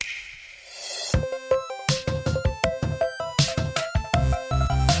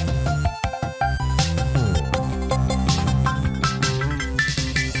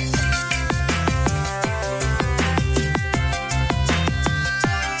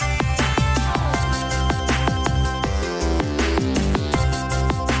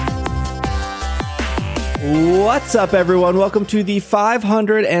What's up, everyone? Welcome to the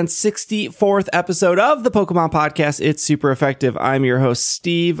 564th episode of the Pokemon Podcast. It's super effective. I'm your host,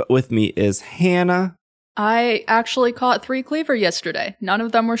 Steve. With me is Hannah. I actually caught 3 Cleaver yesterday. None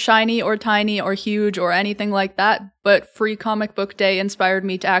of them were shiny or tiny or huge or anything like that, but Free Comic Book Day inspired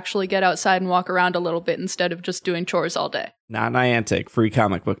me to actually get outside and walk around a little bit instead of just doing chores all day. Not Niantic, Free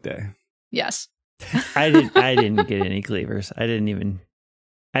Comic Book Day. Yes. I didn't get any Cleavers. I didn't even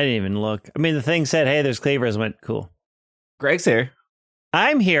look. I mean, the thing said, hey, there's Cleavers. I went, cool. Greg's here.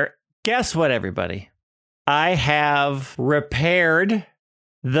 I'm here. Guess what, everybody? I have repaired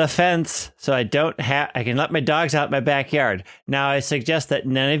the fence so I can let my dogs out in my backyard. Now, I suggest that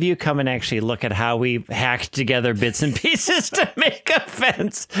none of you come and actually look at how we hacked together bits and pieces to make a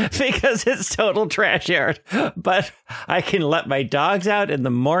fence, because it's total trash yard. But I can let my dogs out in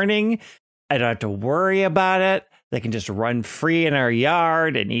the morning. I don't have to worry about it. They can just run free in our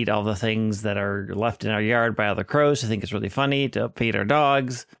yard and eat all the things that are left in our yard by other crows. I think it's really funny to feed our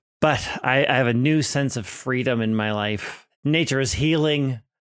dogs. But I have a new sense of freedom in my life. Nature is healing.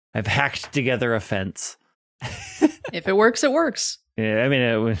 I've hacked together a fence. If it works, it works. Yeah, I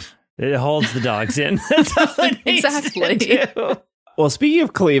mean, it holds the dogs in. That's all it needs Exactly. to do. Well, speaking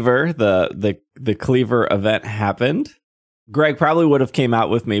of Cleaver, the Cleaver event happened. Greg probably would have came out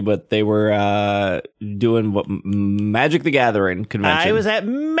with me, but they were doing what Magic the Gathering convention. I was at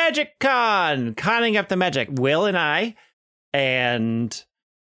Magic Con, conning up the magic. Will and I and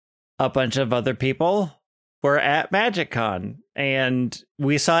a bunch of other people were at Magic Con, and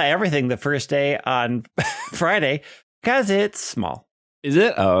we saw everything the first day on Friday because it's small. Is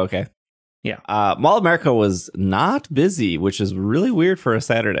it? Oh, okay. Yeah. Mall of America was not busy, which is really weird for a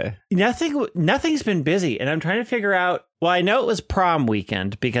Saturday. Nothing's been busy, and I'm trying to figure out. Well, I know it was prom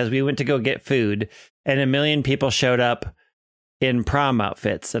weekend because we went to go get food, and 1 million people showed up in prom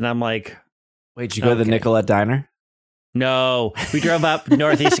outfits, and I'm like, wait, did you go to the Nicolette Diner? No, we drove up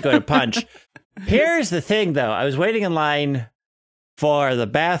northeast to go to Punch. Here's the thing, though. I was waiting in line for the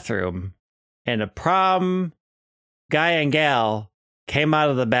bathroom, and a prom guy and gal came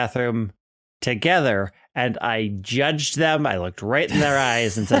out of the bathroom together, and I judged them. I looked right in their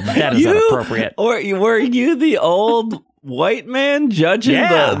eyes and said, that is inappropriate. Or were you the old white man judging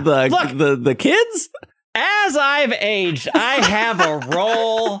the kids? As I've aged, I have a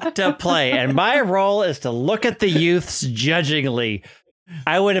role to play, and my role is to look at the youths judgingly.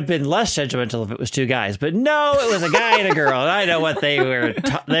 I would have been less judgmental if it was 2 guys, but no, it was a guy and a girl, and I know what they were.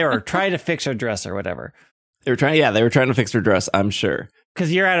 They were trying to fix her dress or whatever. They were trying to fix her dress, I'm sure.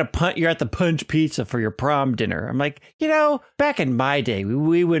 Because you're at the Punch Pizza for your prom dinner. I'm like, back in my day,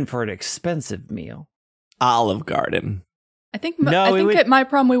 we went for an expensive meal. Olive Garden. I think at my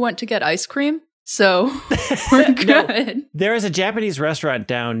prom we went to get ice cream, so we're good. No, there is a Japanese restaurant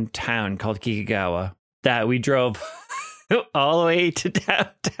downtown called Kikagawa that we drove all the way to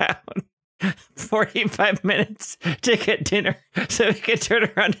downtown. 45 minutes to get dinner so we could turn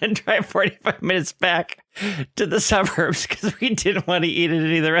around and drive 45 minutes back to the suburbs because we didn't want to eat at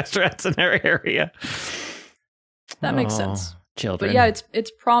any of the restaurants in our area. That makes sense. Children. But yeah,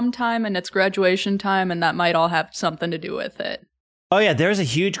 it's prom time and it's graduation time, and that might all have something to do with it. Oh yeah, there's a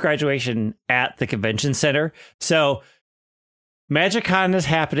huge graduation at the convention center. So MagicCon is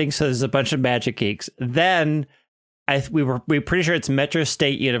happening, so there's a bunch of Magic geeks. Then we're pretty sure it's Metro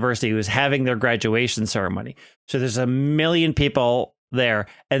State University who's having their graduation ceremony. So there's 1 million people there.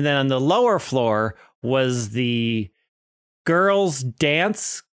 And then on the lower floor was the girls'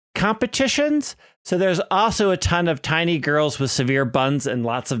 dance competitions. So there's also a ton of tiny girls with severe buns and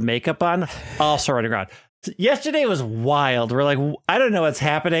lots of makeup on, also running around. Yesterday was wild. We're like, I don't know what's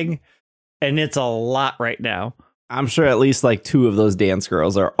happening. And it's a lot right now. I'm sure at least like 2 of those dance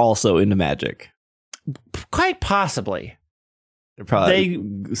girls are also into Magic. Quite possibly. They're probably they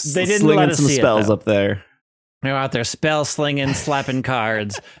didn't slinging let us some see spells it, up there. They're out there spell slinging, slapping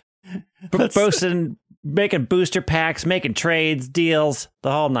cards, posting, making booster packs, making trades, deals,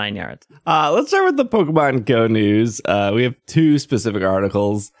 the whole 9 yards. Let's start with the Pokemon Go news. We have 2 specific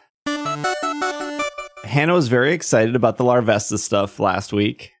articles. Hannah was very excited about the Larvesta stuff last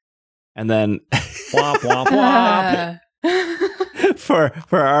week, and then womp womp womp. For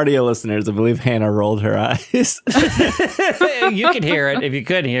our audio listeners, I believe Hannah rolled her eyes. You can hear it. If you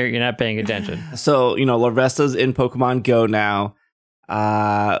couldn't hear it, you're not paying attention. So, Larvesta's in Pokemon Go now.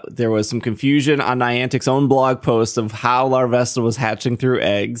 There was some confusion on Niantic's own blog post of how Larvesta was hatching through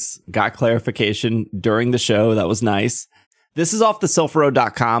eggs. Got clarification during the show. That was nice. This is off the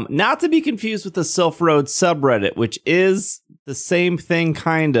sylphroad.com, not to be confused with the Sylph Road subreddit, which is the same thing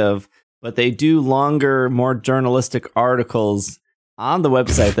kind of, but they do longer, more journalistic articles on the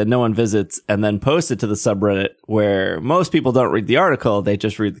website that no one visits and then post it to the subreddit where most people don't read the article. They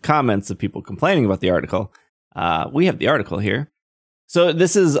just read the comments of people complaining about the article. We have the article here. So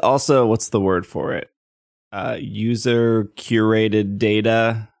this is also, what's the word for it? User curated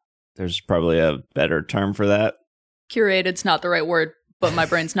data. There's probably a better term for that. Curated's not the right word, but my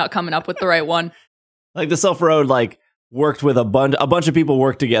brain's not coming up with the right one. Like the Sulfur Road, like worked with a bunch of people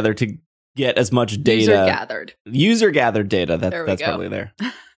worked together to get as much data. User gathered data. That's probably there.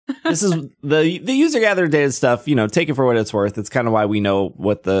 This is the user gathered data stuff. Take it for what it's worth. It's kind of why we know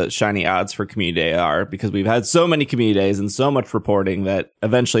what the shiny odds for community day are, because we've had so many community days and so much reporting that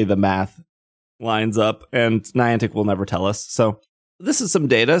eventually the math lines up, and Niantic will never tell us. So this is some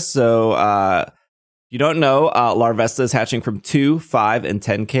data. So you don't know, Larvesta is hatching from 2, 5, and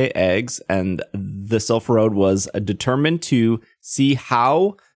 10K eggs, and the Sulfur Road was determined to see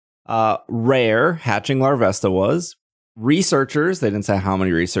how rare hatching Larvesta was. Researchers, they didn't say how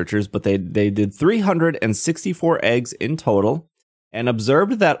many researchers, but they did 364 eggs in total and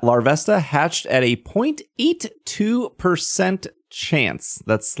observed that Larvesta hatched at a 0.82% chance.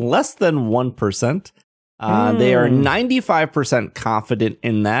 That's less than 1%. They are 95% confident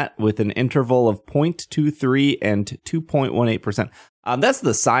in that, with an interval of 0.23 and 2.18%. That's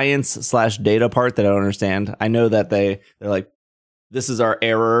the science/data part that I don't understand. I know that they're like, this is our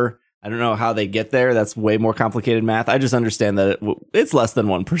error. I don't know how they get there. That's way more complicated math. I just understand that it's less than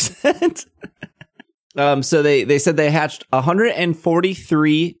 1%. So they said they hatched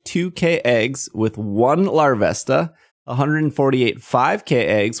 143 2K eggs with 1 Larvesta, 148 5K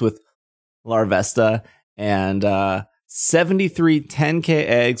eggs with Larvesta, and 73 10K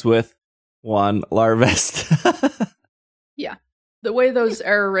eggs with 1 Larvesta. Yeah. The way those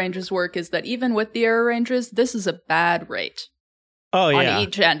error ranges work is that even with the error ranges, this is a bad rate. Oh, yeah. On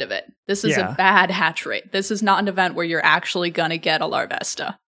each end of it. This is a bad hatch rate. This is not an event where you're actually going to get a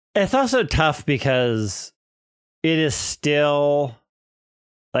Larvesta. It's also tough because it is still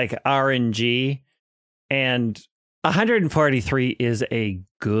like RNG, and 143 is a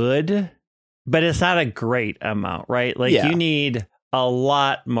good, but it's not a great amount, right? Like you need a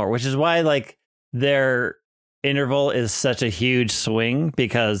lot more, which is why like their interval is such a huge swing,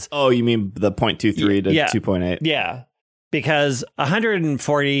 because... Oh, you mean the 0.23 to 2.8? Yeah. Because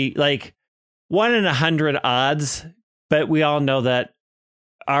 140, like 1 in 100 odds, but we all know that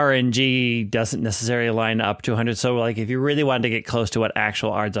RNG doesn't necessarily line up to 100. So like if you really wanted to get close to what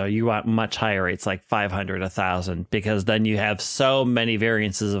actual odds are, you want much higher rates, like 500, 1,000, because then you have so many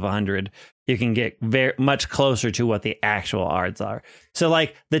variances of 100. You can get very much closer to what the actual odds are. So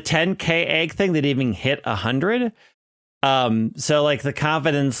like the 10K egg thing that even hit 100. So like the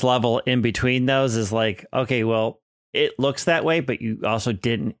confidence level in between those is like, okay, well, it looks that way, but you also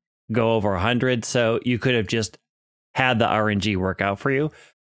didn't go over 100, so you could have just had the RNG work out for you.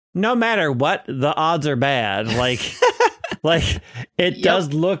 No matter what, the odds are bad. Like it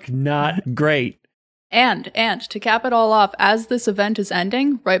does look not great. And to cap it all off, as this event is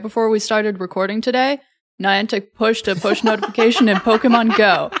ending, right before we started recording today, Niantic pushed a push notification in Pokemon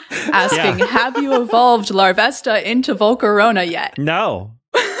Go asking, have you evolved Larvesta into Volcarona yet? No,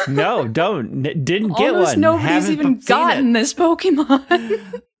 didn't get Almost one. Nobody's even gotten this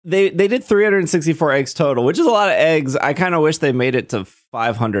Pokemon. They did 364 eggs total, which is a lot of eggs. I kind of wish they made it to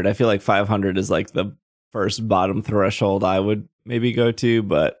 500. I feel like 500 is like the first bottom threshold I would maybe go to,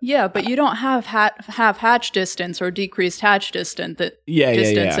 but... Yeah, but you don't have hatch distance or decreased hatch distance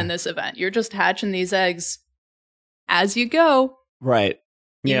in this event. You're just hatching these eggs as you go. Right.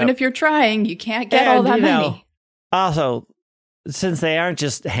 Even if you're trying, you can't get all that many. Also, since they aren't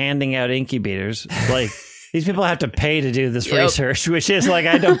just handing out incubators, like these people have to pay to do this research, which is like,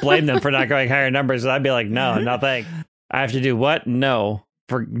 I don't blame them for not going higher numbers. I'd be like, no thanks. I have to do what? No,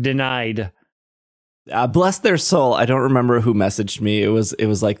 for denied. Bless their soul. I don't remember who messaged me. It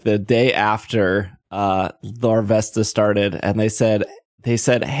was like the day after Larvesta started, and they said,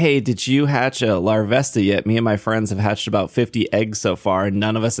 hey, did you hatch a Larvesta yet? Me and my friends have hatched about 50 eggs so far, and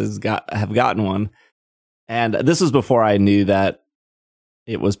none of us have gotten one. And this was before I knew that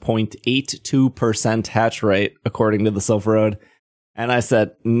it was 0.82% hatch rate, according to the Sulfur Road. And I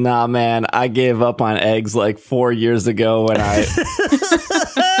said, nah, man, I gave up on eggs like 4 years ago when I...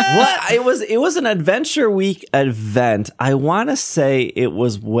 What? It was an Adventure Week event. I want to say it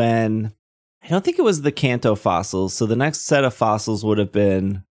was when... I don't think it was the Kanto fossils. So the next set of fossils would have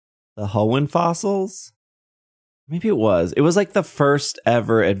been the Hoenn fossils. Maybe it was. It was like the first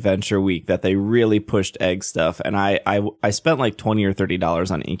ever Adventure Week that they really pushed egg stuff. And I spent like $20 or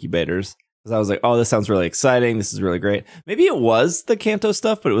 $30 on incubators. Because I was like, oh, this sounds really exciting. This is really great. Maybe it was the Kanto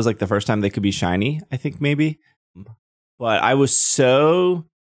stuff, but it was like the first time they could be shiny, I think maybe. but I was so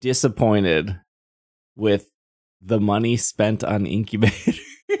disappointed with the money spent on incubators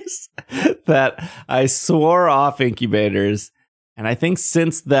that I swore off incubators. And I think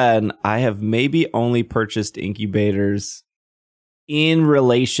since then, I have maybe only purchased incubators in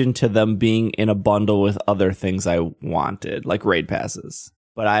relation to them being in a bundle with other things I wanted, like raid passes.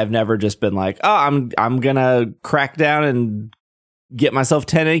 But I've never just been like, oh, I'm gonna crack down and get myself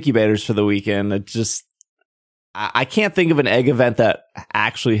 10 incubators for the weekend. It just, I can't think of an egg event that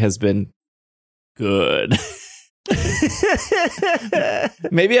actually has been good.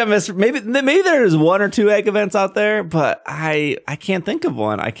 Maybe there's one or two egg events out there, but I can't think of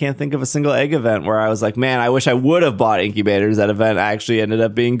one. I can't think of a single egg event where I was like, man, I wish I would have bought incubators. That event actually ended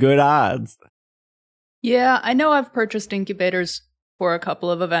up being good odds. Yeah, I know I've purchased incubators for a couple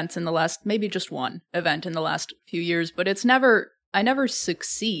of events in the last, maybe just one event in the last few years, but I never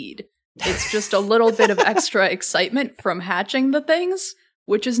succeed. It's just a little bit of extra excitement from hatching the things,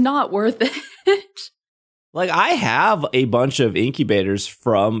 which is not worth it. Like, I have a bunch of incubators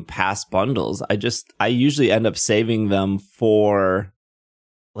from past bundles. I usually end up saving them for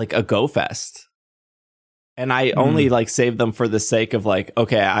like a Go Fest. And I only like save them for the sake of like,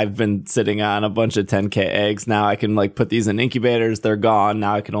 okay, I've been sitting on a bunch of 10K eggs. Now I can like put these in incubators. They're gone.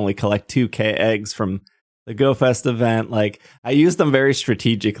 Now I can only collect 2K eggs from the Go Fest event. Like, I use them very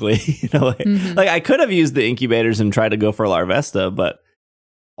strategically. Like I could have used the incubators and tried to go for Larvesta, but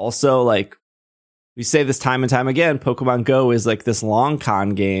also like we say this time and time again, Pokemon Go is like this long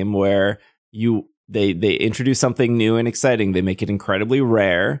con game where they introduce something new and exciting. They make it incredibly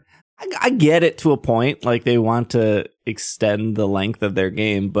rare. I get it to a point, like they want to extend the length of their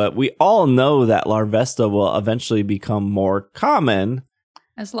game, but we all know that Larvesta will eventually become more common.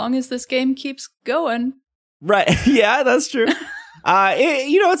 As long as this game keeps going. Right. Yeah, that's true.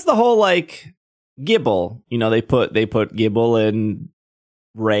 It's the whole like Gibble. They put Gibble in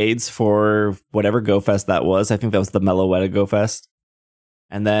raids for whatever Go Fest that was. I think that was the Meloetta Go Fest.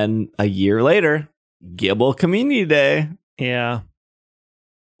 And then a year later, Gibble Community Day. Yeah.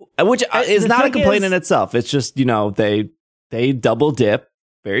 Which is not a complaint in itself. It's just, they double dip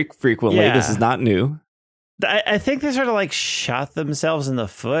very frequently. Yeah. This is not new. I think they sort of like shot themselves in the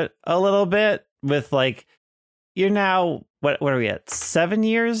foot a little bit with like, you're now, what are we at? 7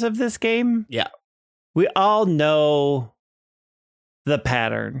 years of this game? Yeah. We all know the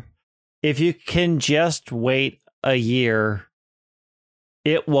pattern. If you can just wait a year,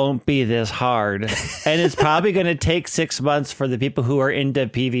 it won't be this hard. And it's probably going to take 6 months for the people who are into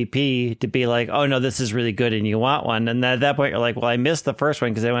PvP to be like, oh, no, this is really good and you want one. And at that point, you're like, well, I missed the first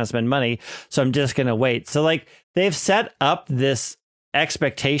one because I want to spend money. So I'm just going to wait. So like they've set up this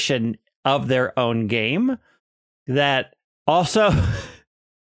expectation of their own game that also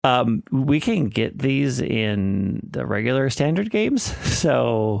we can get these in the regular standard games.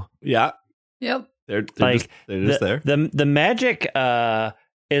 So yeah. Yep. They're just there. The magic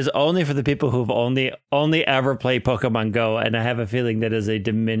is only for the people who've only ever played Pokemon Go, and I have a feeling that is a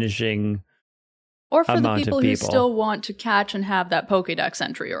diminishing or for the amount people of who still want to catch and have that Pokédex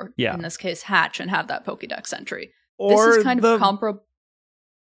entry, or in this case, hatch and have that Pokédex entry. Or this is kind of comparable.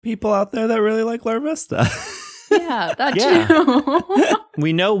 People out there that really like Larvesta. Yeah, that too.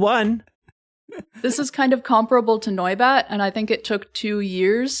 We know one. This is kind of comparable to Noibat, and I think it took 2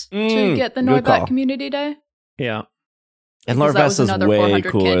 years to get the Noibat Community Day. Yeah. And Larvesta is way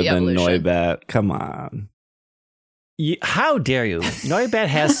cooler than Noibat. Come on. How dare you? Noibat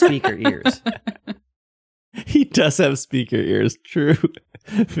has speaker ears. He does have speaker ears. True.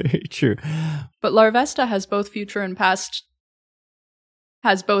 Very true. But Larvesta has both future and past,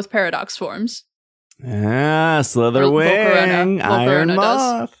 has both paradox forms. Ah, Slitherwing, Iron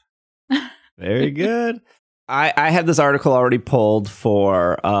Moth. Very good. I had this article already pulled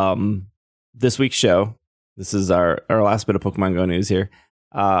for this week's show. This is our last bit of Pokemon Go news here,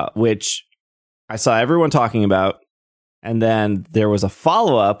 which I saw everyone talking about. And then there was a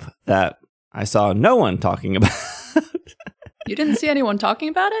follow-up that I saw no one talking about. You didn't see anyone talking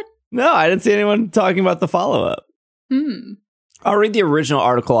about it? No, I didn't see anyone talking about the follow-up. I'll read the original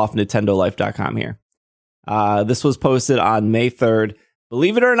article off NintendoLife.com here. This was posted on May 3rd.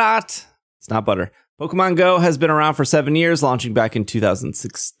 Believe it or not, it's not butter. Pokemon Go has been around for 7 years, launching back in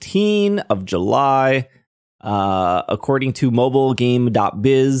 2016 of July. According to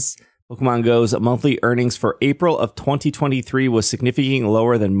mobilegame.biz, Pokemon Go's monthly earnings for April of 2023 was significantly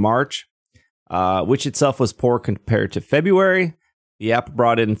lower than March, which itself was poor compared to February. The app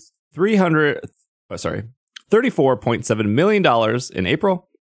brought in $34.7 million in April,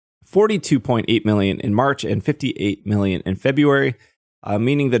 $42.8 million in March, and $58 million in February,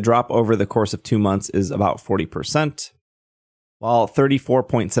 meaning the drop over the course of 2 months is about 40%. While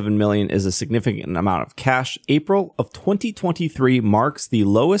 34.7 million is a significant amount of cash, April of 2023 marks the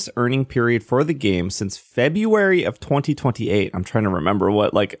lowest earning period for the game since February of 2028. I'm trying to remember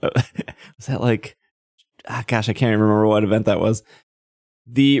what, was that like, gosh, I can't even remember what event that was.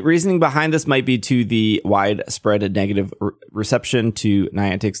 The reasoning behind this might be to the widespread negative reception to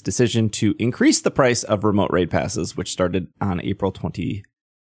Niantic's decision to increase the price of remote raid passes, which started on April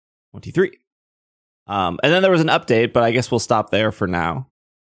 2023. And then there was an update, but I guess we'll stop there for now.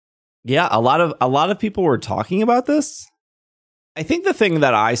 Yeah, a lot of people were talking about this. I think the thing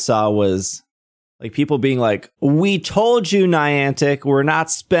that I saw was like people being like, "We told you, Niantic, we're not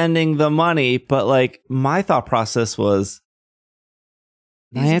spending the money." But like my thought process was,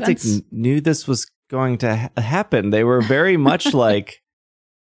 Niantic knew this was going to happen. They were very much like,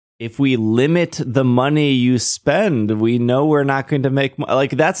 if we limit the money you spend, we know we're not going to make like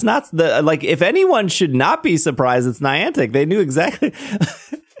that's not the like if anyone should not be surprised, it's Niantic. They knew exactly.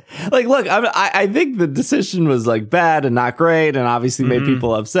 Like, look, I think the decision was like bad and not great, and obviously made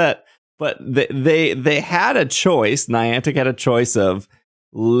people upset. But they had a choice. Niantic had a choice of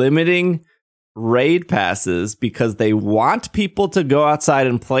limiting raid passes because they want people to go outside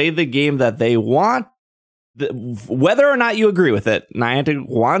and play the game that they want. Whether or not you agree with it, Niantic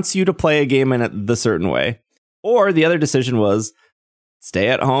wants you to play a game in the certain way. Or the other decision was stay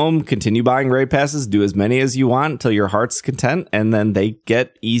at home, continue buying raid passes, do as many as you want until your heart's content, and then they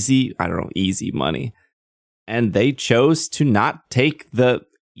get easy money. And they chose to not take the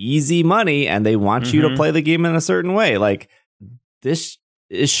easy money, and they want you to play the game in a certain way. Like, this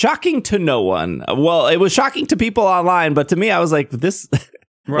is shocking to no one. Well, it was shocking to people online, but to me, I was like, this...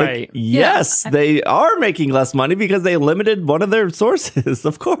 Right. Like, yes, they are making less money because they limited one of their sources,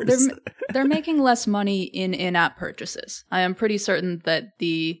 of course. They're making less money in in-app purchases. I am pretty certain that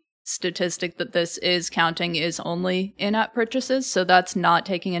the statistic that this is counting is only in-app purchases, so that's not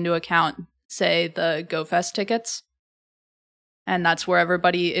taking into account, say, the GoFest tickets. And that's where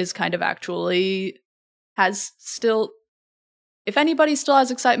everybody is kind of actually has still... If anybody still has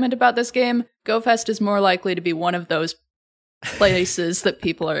excitement about this game, GoFest is more likely to be one of those places that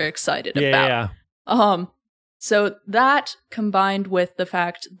people are excited about. Yeah. So that combined with the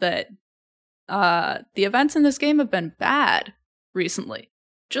fact that the events in this game have been bad recently.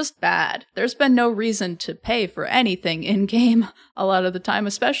 Just bad. There's been no reason to pay for anything in game a lot of the time,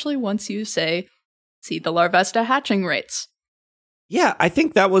 especially once you see the Larvesta hatching rates. Yeah, I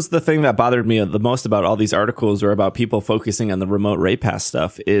think that was the thing that bothered me the most about all these articles or about people focusing on the remote raid pass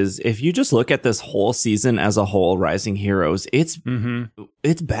stuff is if you just look at this whole season as a whole, Rising Heroes, it's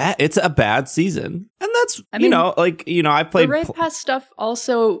bad. It's a bad season. And that's, I played... The raid pass stuff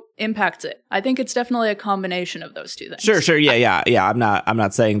also impacts it. I think it's definitely a combination of those two things. Sure. Yeah. I'm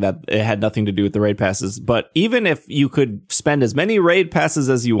not saying that it had nothing to do with the raid passes, but even if you could spend as many raid passes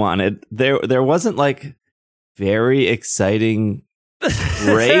as you wanted, there wasn't like very exciting...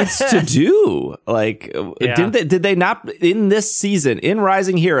 raids to do. Like, did they not in this season in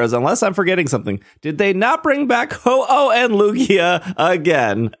Rising Heroes, unless I'm forgetting something, did they not bring back Ho-Oh and Lugia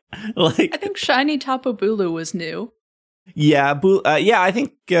again? Like, I think Shiny Tapu Bulu was new. Yeah, I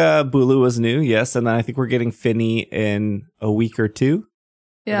think Bulu was new, yes, and then I think we're getting Finny in a week or two.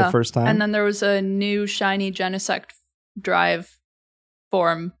 Yeah, for the first time. And then there was a new Shiny Genesect Drive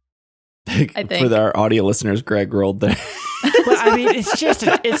form. I think for our audio listeners, Greg rolled there. Well, I mean, it's just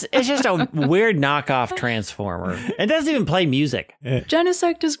a weird knockoff Transformer. It doesn't even play music.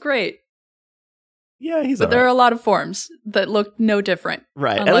 Genesect is great. Yeah, but there are a lot of forms that look no different.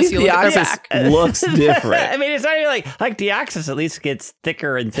 Right. At least Deoxys looks different. I mean, it's not even like Deoxys at least gets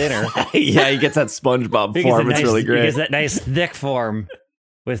thicker and thinner. Yeah, he gets that SpongeBob form. It's really great. He gets that nice thick form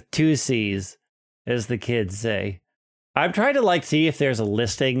with 2 C's, as the kids say. I'm trying to see if there's a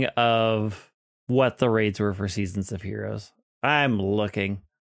listing of what the raids were for Seasons of Heroes. I'm looking.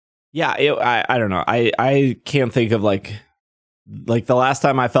 Yeah, I don't know. I can't think of like the last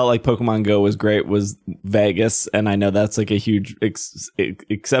time I felt like Pokemon Go was great was Vegas, and I know that's like a huge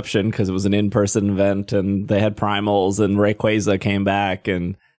exception because it was an in-person event and they had primals and Rayquaza came back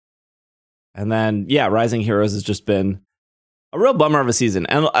and then Rising Heroes has just been a real bummer of a season.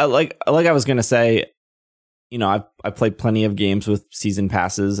 And like I was gonna say, I played plenty of games with season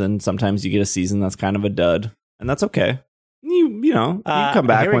passes, and sometimes you get a season that's kind of a dud, and that's okay. You come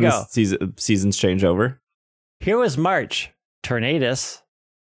back when the seasons change over. Here was March. Tornadus,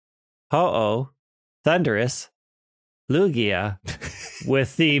 Ho-Oh, Thundurus, Lugia,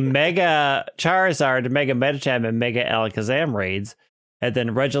 with the Mega Charizard, Mega Medicham, and Mega Alakazam raids, and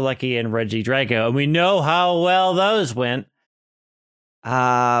then Regieleki and Regidrago, and we know how well those went.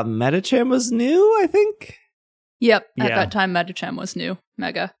 Medicham was new, I think. Yep, at Yeah. that time, Metachem was new,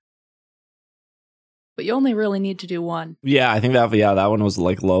 Mega. But you only really need to do one. Yeah, I think that one was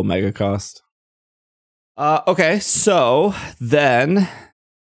like low mega cost. Okay, so then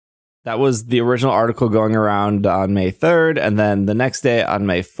that was the original article going around on May 3rd, and then the next day on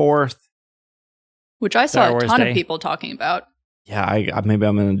May 4th. Which I Star saw a Wars ton Day. of people talking about. Yeah, maybe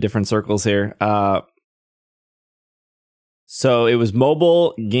I'm in different circles here. So it was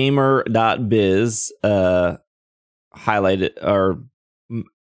mobilegamer.biz highlighted or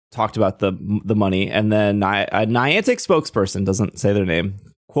talked about the money, and then a Niantic spokesperson, doesn't say their name,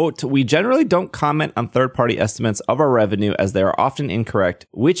 quote, "We generally don't comment on third-party estimates of our revenue as they are often incorrect,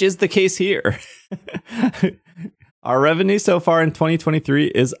 which is the case here. Our revenue so far in 2023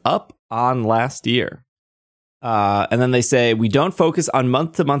 is up on last year." And then they say, "We don't focus on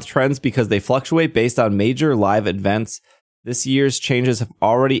month-to-month trends because they fluctuate based on major live events. This year's changes have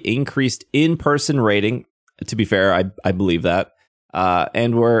already increased in-person rating." To be fair, I believe that.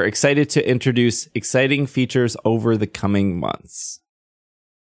 And we're excited to introduce exciting features over the coming months.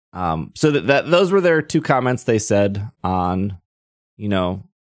 So that those were their two comments they said on,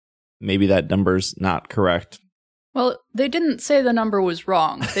 maybe that number's not correct. Well, they didn't say the number was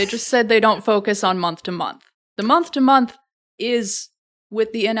wrong. They just said they don't focus on month to month. The month to month is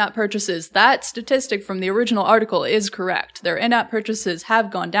with the in-app purchases. That statistic from the original article is correct. Their in-app purchases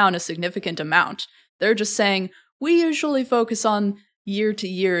have gone down a significant amount. They're just saying, we usually focus on year to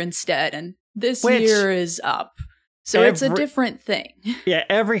year instead, and this year is up. So it's a different thing. Yeah,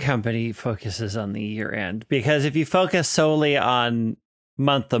 every company focuses on the year end, because if you focus solely on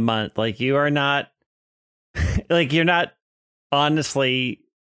month to month, you're not honestly,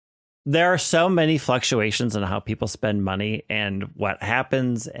 there are so many fluctuations in how people spend money and what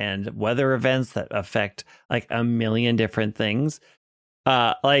happens and weather events that affect a million different things.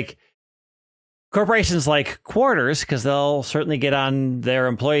 Corporations like quarters, because they'll certainly get on their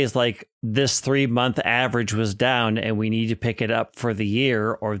employees this 3-month average was down and we need to pick it up for the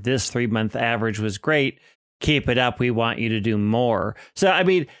year, or this 3-month average was great, keep it up, we want you to do more. So,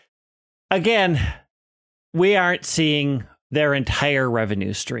 again, we aren't seeing their entire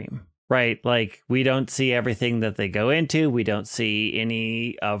revenue stream, right? We don't see everything that they go into. We don't see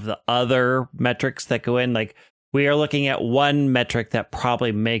any of the other metrics that go in. We are looking at one metric that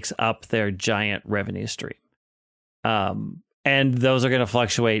probably makes up their giant revenue stream. And those are going to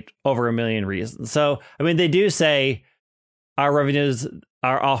fluctuate over a million reasons. So, they do say our revenues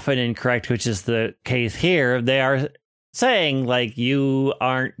are often incorrect, which is the case here. They are saying you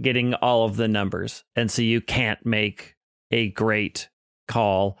aren't getting all of the numbers. And so you can't make a great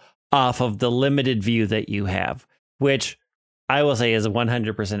call off of the limited view that you have, which I will say is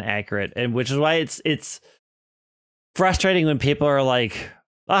 100% accurate. And which is why it's frustrating when people are look,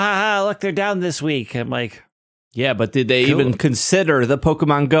 they're down this week. I'm yeah, but did they even consider the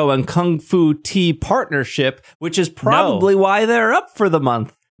Pokemon Go and Kung Fu Tea partnership, which is probably why they're up for the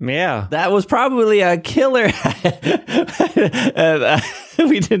month? Yeah. That was probably a killer.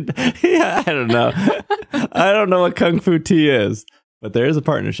 We didn't. Yeah, I don't know. I don't know what Kung Fu Tea is, but there is a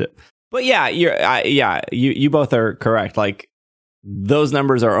partnership. But yeah, you both are correct. Those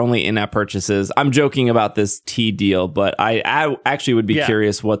numbers are only in-app purchases. I'm joking about this tea deal, but I actually would be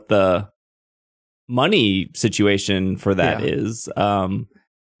curious what the money situation for that is.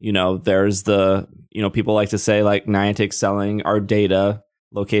 There's the, people like to say Niantic selling our data,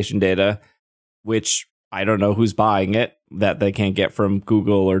 location data, which I don't know who's buying it, that they can't get from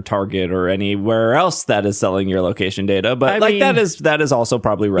Google or Target or anywhere else that is selling your location data. But that is also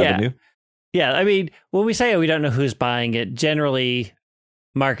probably revenue. Yeah, when we say we don't know who's buying it, generally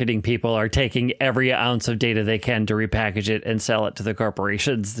marketing people are taking every ounce of data they can to repackage it and sell it to the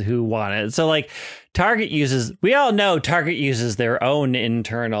corporations who want it. So we all know Target uses their own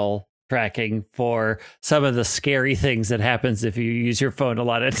internal tracking for some of the scary things that happens if you use your phone a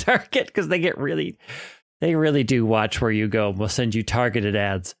lot at Target, because they really do watch where you go and will send you targeted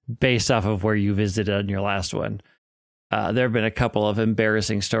ads based off of where you visited on your last one. There have been a couple of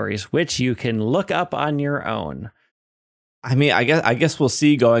embarrassing stories, which you can look up on your own. I guess we'll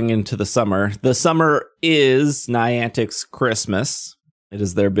see going into the summer. The summer is Niantic's Christmas. It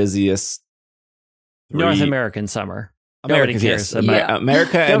is their busiest North American summer. Nobody cares about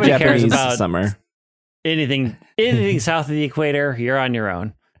America and Japanese summer. Anything south of the equator, you're on your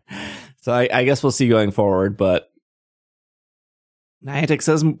own. So I guess we'll see going forward, but Niantic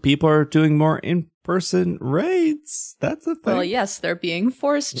says people are doing more in-person raids. That's a thing. Well, yes, they're being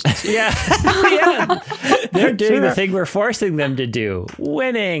forced to. Yeah. They're doing the thing we're forcing them to do.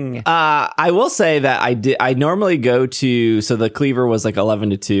 Winning. I will say that I normally go to, so the Cleaver was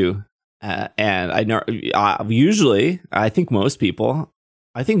 11 to 2 And I know usually, I think most hardcore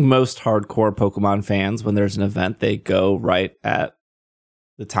Pokemon fans, when there's an event, they go right at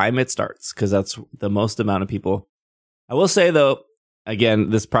the time it starts because that's the most amount of people. I will say, though, again,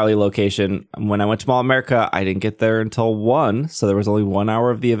 this is probably location. When I went to Mall America, I didn't get there until 1, so there was only 1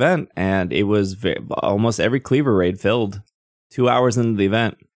 hour of the event, and it was almost every Cleaver raid filled 2 hours into the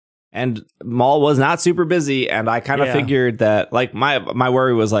event. And Mall was not super busy, and I kind of figured that, like, my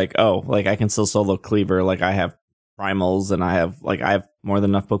worry was like, oh, like, I can still solo Cleaver, like, I have primals, and I have more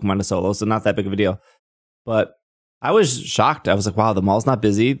than enough Pokemon to solo, so not that big of a deal. But I was shocked. I was like, wow, the mall's not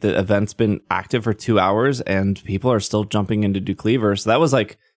busy. The event's been active for 2 hours, and people are still jumping in to do Cleaver. So that was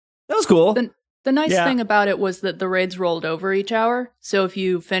cool. The nice thing about it was that the raids rolled over each hour. So if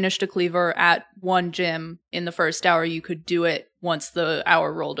you finished a Cleaver at one gym in the first hour, you could do it once the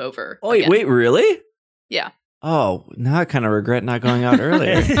hour rolled over. Oh, wait, really? Yeah. Oh, now I kind of regret not going out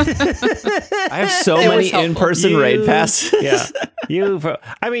earlier. I have so many in-person raid passes. Yeah.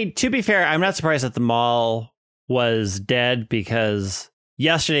 I mean, to be fair, I'm not surprised that the mall was dead because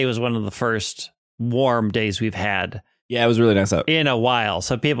yesterday was one of the first warm days we've had. Yeah, it was really nice out in a while.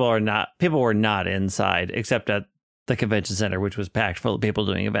 So people were not inside except at the convention center, which was packed full of people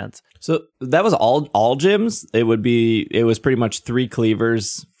doing events. So that was all gyms. It was pretty much 3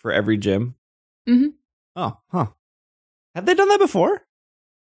 Cleavers for every gym. Mm-hmm. Oh, huh. Have they done that before?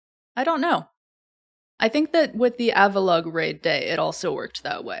 I don't know. I think that with the Avalugg raid day, it also worked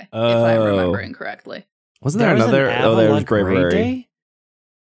that way, if I'm remembering correctly. Wasn't there another? There was Bravery Day.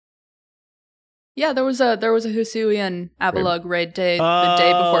 Yeah, there was a Hisuian Avalugg raid day the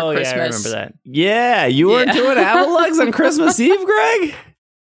day before Christmas. Yeah, I remember that. Yeah, you weren't doing Avaluggs on Christmas Eve, Greg?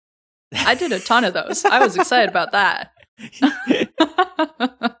 I did a ton of those. I was excited about that.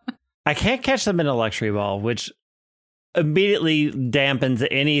 I can't catch them in a luxury ball, which immediately dampens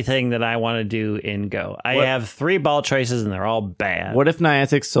anything that I want to do in Go. I have 3 ball choices and they're all bad. What if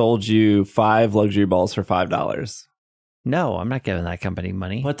Niantic sold you 5 luxury balls for $5? No, I'm not giving that company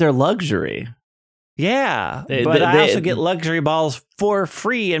money. But they're luxury. Yeah, but I also get luxury balls for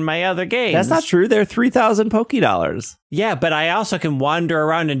free in my other games. That's not true. They're 3,000 Poké-Dollars. Yeah, but I also can wander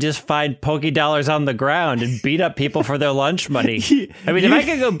around and just find Poké-Dollars on the ground and beat up people for their lunch money. I mean, if I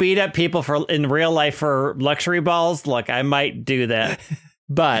could go beat up people in real life for luxury balls, look, I might do that.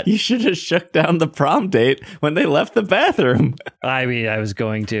 But you should have shook down the prom date when they left the bathroom. I mean, I was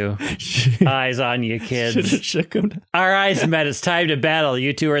going to. Eyes on you, kids. Should have shook them down. Our eyes met. It's time to battle.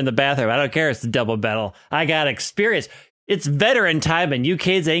 You two are in the bathroom. I don't care. It's a double battle. I got experience. It's veteran time, and you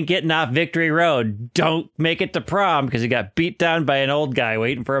kids ain't getting off Victory Road. Don't make it to prom because you got beat down by an old guy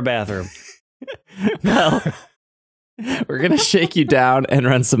waiting for a bathroom. Well, we're going to shake you down and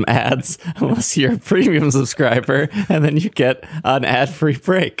run some ads unless you're a premium subscriber, and then you get an ad-free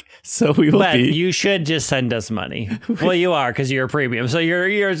break. So we will but you should just send us money. Well, you are because you're a premium. So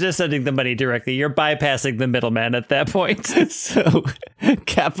you're just sending the money directly. You're bypassing the middleman at that point. So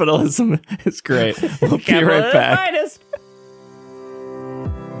capitalism is great. We'll be right back. Minus.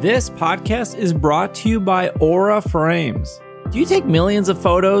 This podcast is brought to you by Aura Frames. Do you take millions of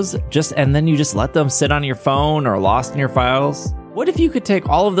photos and then you just let them sit on your phone or lost in your files? What if you could take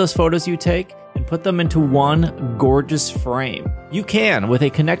all of those photos you take and put them into one gorgeous frame? You can with a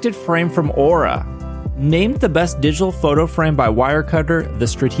connected frame from Aura. Named the best digital photo frame by Wirecutter, The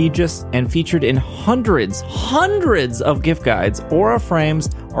Strategist, and featured in hundreds of gift guides, Aura frames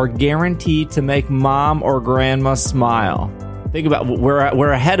are guaranteed to make mom or grandma smile. Think about,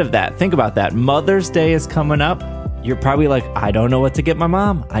 we're ahead of that. Think about that. Mother's Day is coming up. You're probably like, I don't know what to get my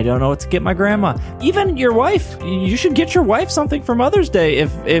mom. I don't know what to get my grandma. Even your wife. You should get your wife something for Mother's Day.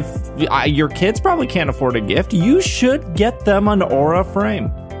 If your kids probably can't afford a gift, you should get them an Aura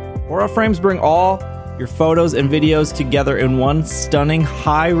frame. Aura frames bring all your photos and videos together in one stunning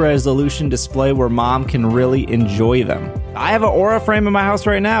high-resolution display where mom can really enjoy them. I have an Aura frame in my house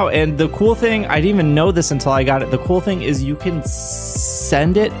right now, and the cool thing, I didn't even know this until I got it. The cool thing is you can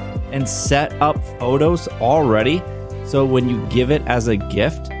send it and set up photos already. So when you give it as a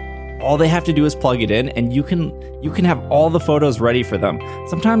gift, all they have to do is plug it in and you can have all the photos ready for them.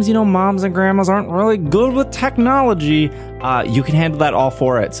 Sometimes, moms and grandmas aren't really good with technology. You can handle that all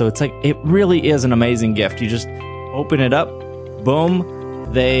for it. So it's like, it really is an amazing gift. You just open it up, boom,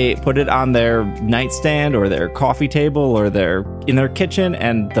 they put it on their nightstand or their coffee table or in their kitchen,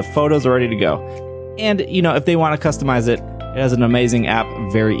 and the photos are ready to go. And, if they want to customize it, it has an amazing app,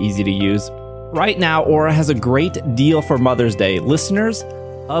 very easy to use. Right now, Aura has a great deal for Mother's Day. Listeners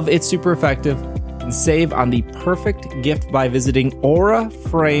of It's Super Effective can save on the perfect gift by visiting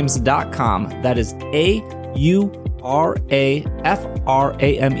auraframes.com. That is AURAFrames.com.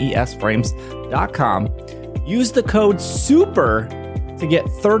 RAFRAMES frames.com. Use the code SUPER to get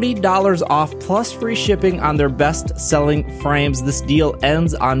 $30 off plus free shipping on their best-selling frames. This deal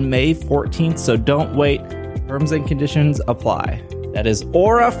ends on May 14th, so don't wait. Terms and conditions apply. That is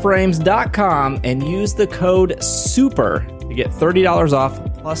auraframes.com and use the code SUPER to get $30 off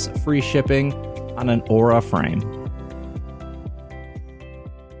plus free shipping on an Aura frame.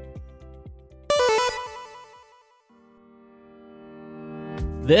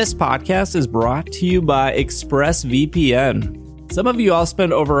 This podcast is brought to you by ExpressVPN. Some of you all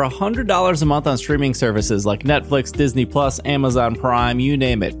spend over $100 a month on streaming services like Netflix, Disney Plus, Amazon Prime, you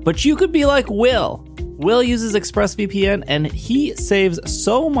name it. But you could be like Will. Will uses ExpressVPN and he saves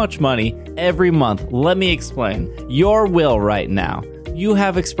so much money every month. Let me explain. You're Will right now. You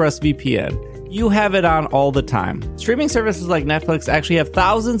have ExpressVPN. You have it on all the time. Streaming services like Netflix actually have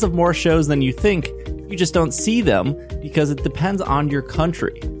thousands of more shows than you think. You just don't see them because it depends on your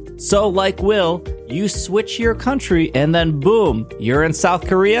country. So like Will, you switch your country and then boom, you're in South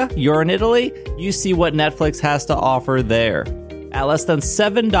Korea, you're in Italy, you see what Netflix has to offer there. At less than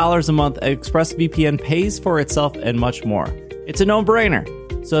 $7 a month, ExpressVPN pays for itself and much more. It's a no-brainer.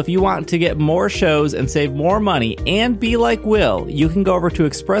 So if you want to get more shows and save more money and be like Will, you can go over to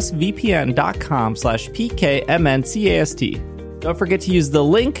expressvpn.com/PKMNCAST. Don't forget to use the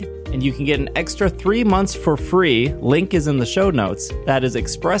link and you can get an extra 3 months for free. Link is in the show notes. That is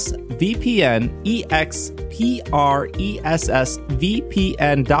ExpressVPN,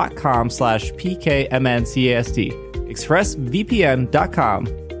 expressvpn.com/PKMNCAST. expressvpn.com,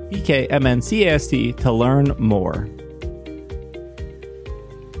 PKMNCAST to learn more.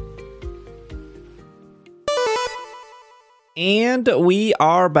 And we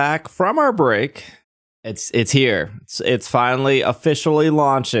are back from our break. It's here. It's finally officially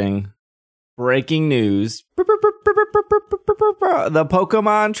launching. Breaking news. The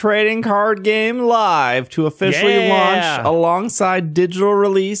Pokemon trading card game live to officially launch alongside digital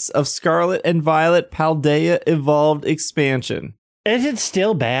release of Scarlet and Violet Paldea Evolved expansion. Is it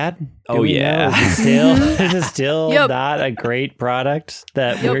still bad? Oh, yeah. Is it still not a great product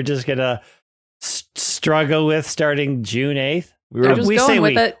that we're just going to struggle with starting June 8th?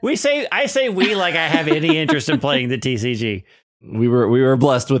 I say we like I have any interest in playing the TCG. We were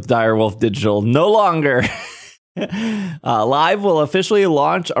blessed with Direwolf Digital. No longer. Live will officially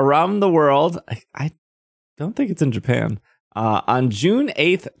launch around the world. I don't think it's in Japan. On June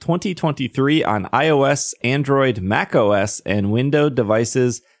 8th, 2023 on iOS, Android, macOS, and Windows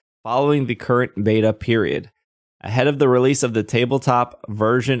devices following the current beta period. Ahead of the release of the tabletop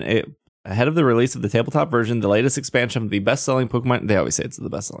version, the latest expansion of the best-selling Pokemon, they always say it's the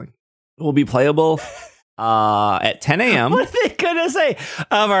best-selling, will be playable at 10 a.m. What are they going to say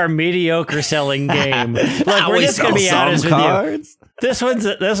of our mediocre selling game? Look, we're just going to be honest with you. This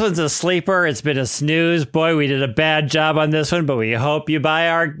one's a sleeper. It's been a snooze. Boy, we did a bad job on this one, but we hope you buy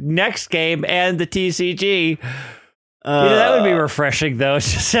our next game and the TCG. That would be refreshing, though.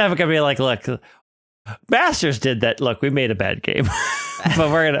 Just have it be like, look, Masters did that. Look, we made a bad game,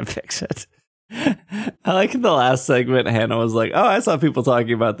 but we're going to fix it. I like in the last segment, Hannah was like, oh, I saw people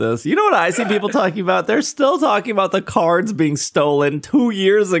talking about this. You know what I see people talking about? They're still talking about the cards being stolen 2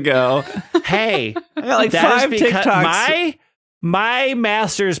 years ago. Hey, I got like 5 TikToks. My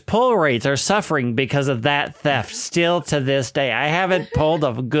Masters pull rates are suffering because of that theft still to this day. I haven't pulled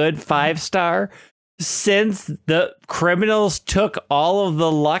a good 5-star since the criminals took all of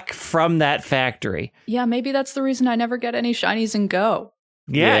the luck from that factory. Yeah, maybe that's the reason I never get any shinies in Go.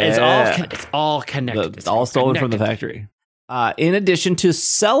 Yeah. It's all connected. It's all stolen from the factory. In addition, to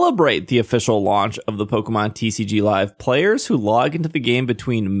celebrate the official launch of the Pokemon TCG Live, players who log into the game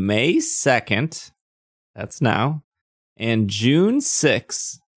between May 2nd, that's now, and June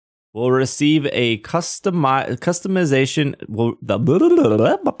 6th will receive a customization.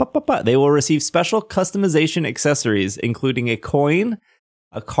 They will receive special customization accessories, including a coin,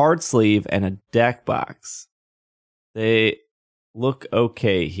 a card sleeve, and a deck box. They look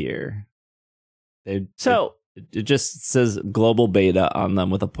okay here. It just says global beta on them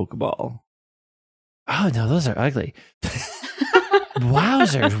with a Pokeball. Oh no, those are ugly.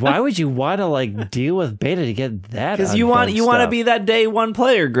 Wowzers! Why would you want to deal with beta to get that? Because you want to be that day one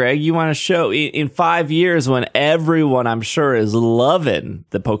player, Greg. You want to show in 5 years when everyone, I'm sure, is loving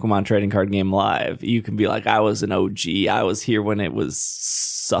the Pokemon trading card game live. You can be like, I was an OG. I was here when it was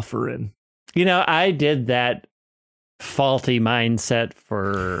suffering. I did that faulty mindset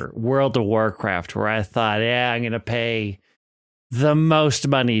for World of Warcraft where I thought, I'm going to pay the most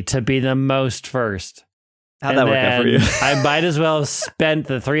money to be the most first. How'd that work out for you? I might as well have spent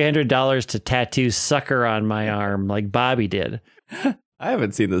the $300 to tattoo sucker on my arm like Bobby did. I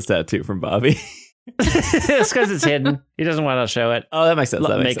haven't seen this tattoo from Bobby. It's because it's hidden. He doesn't want to show it. Oh, that makes sense.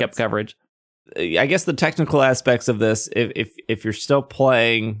 That makes makeup sense. coverage. I guess the technical aspects of this, if you're still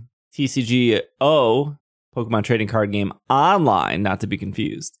playing TCGO, Pokemon Trading Card Game online, not to be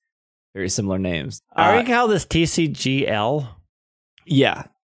confused, very similar names. Are we call this TCGL? Yeah,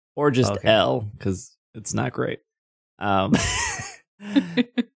 or just L, because it's not great.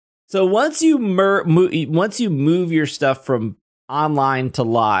 So once you move your stuff from online to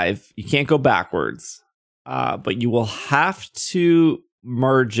live, you can't go backwards, but you will have to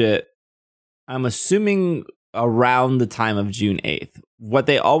merge it. I'm assuming around the time of June 8th. What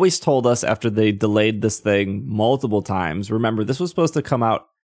they always told us after they delayed this thing multiple times. Remember, this was supposed to come out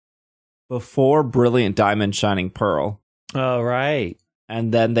before Brilliant Diamond Shining Pearl. Oh, right.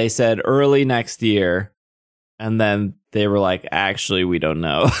 And then they said early next year. And then they were like, actually, we don't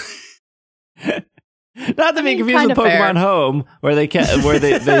know. Not to be confused with Pokemon Home, where they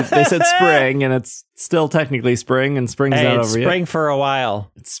said spring, and it's still technically spring, and spring's not over yet. It's spring for a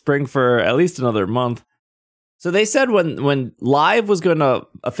while. It's spring for at least another month. So they said when Live was going to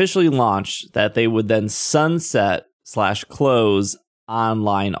officially launch, that they would then sunset/close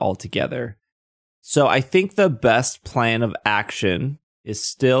online altogether. So I think the best plan of action is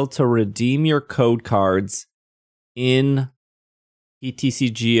still to redeem your code cards in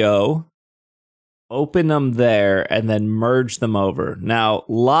PTCGO, open them there, and then merge them over. Now,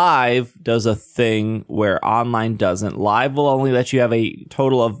 Live does a thing where online doesn't. Live will only let you have a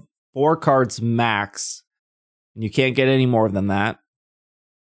total of 4 cards max. You can't get any more than that,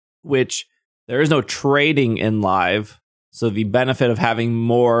 which there is no trading in Live. So the benefit of having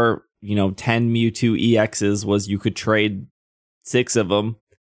more, 10 Mewtwo EXs was you could trade 6 of them.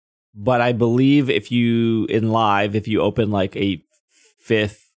 But I believe if you open like a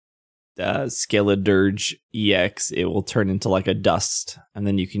 5th Skeledirge EX, it will turn into like a dust, and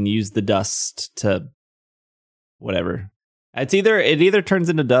then you can use the dust to whatever. It either turns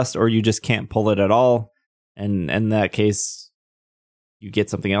into dust or you just can't pull it at all, and in that case, you get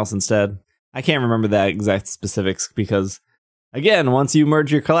something else instead. I can't remember the exact specifics because, again, once you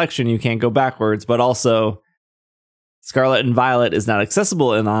merge your collection, you can't go backwards. But also, Scarlet and Violet is not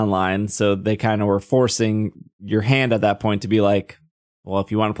accessible in online, so they kind of were forcing your hand at that point to be like, well,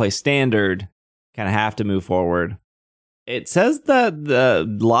 if you want to play standard, kind of have to move forward. It says that the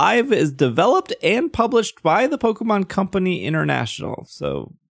Live is developed and published by the Pokemon Company International.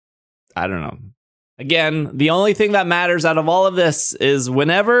 So, I don't know. Again, the only thing that matters out of all of this is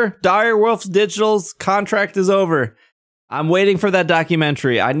whenever Direwolf Digital's contract is over, I'm waiting for that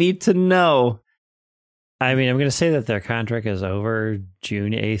documentary. I need to know. I mean, I'm going to say that their contract is over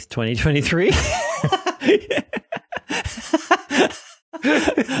June 8th, 2023.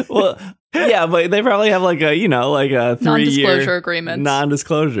 Well, yeah, but they probably have like a 3-year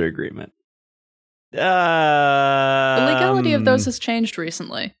non-disclosure agreement. The legality of those has changed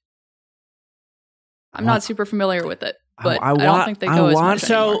recently. I'm not super familiar with it, but I don't think they go as much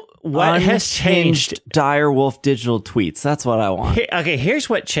anymore. So what has changed? Direwolf Digital tweets. That's what I want. Here's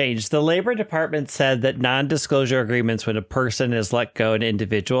what changed. The Labor Department said that non-disclosure agreements when a person is let go, an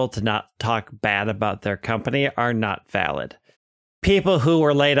individual, to not talk bad about their company are not valid. People who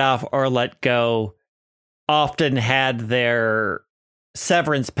were laid off or let go often had their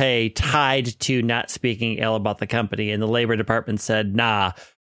severance pay tied to not speaking ill about the company. And the Labor Department said, nah,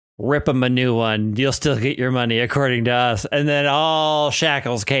 rip them a new one. You'll still get your money according to us. And then all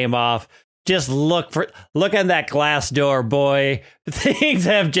shackles came off. Just look on that glass door, boy. Things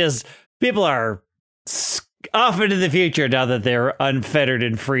have people are off into the future now that they're unfettered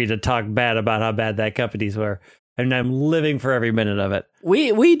and free to talk bad about how bad that companies were. And I'm living for every minute of it.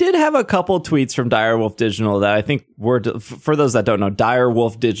 We did have a couple tweets from Direwolf Digital that I think were, for those that don't know,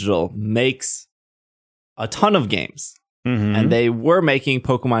 Direwolf Digital makes a ton of games. Mm-hmm. And they were making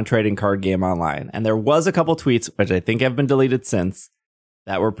Pokemon Trading Card Game online. And there was a couple tweets, which I think have been deleted since,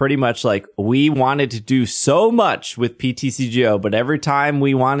 that were pretty much like, we wanted to do so much with PTCGO, but every time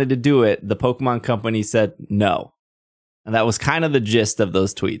we wanted to do it, the Pokemon Company said no. And that was kind of the gist of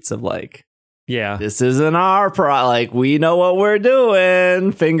those tweets of like, yeah, this isn't our like, we know what we're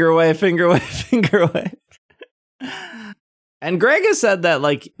doing. Finger away, finger away, finger away. And Greg has said that,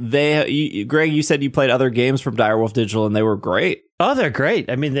 like, Greg, you said you played other games from Direwolf Digital and they were great. Oh, they're great.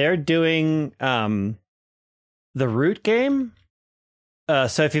 I mean, they're doing the Root game.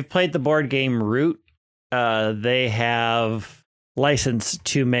 So if you've played the board game Root, they have license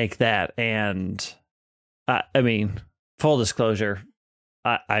to make that. And I mean, full disclosure,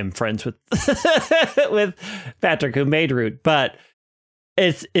 I'm friends with with Patrick who made Root, but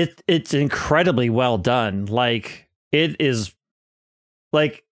it's incredibly well done. Like it is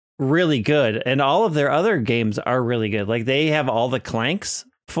like really good, and all of their other games are really good. Like they have all the clanks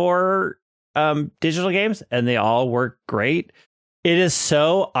for digital games, and they all work great. It is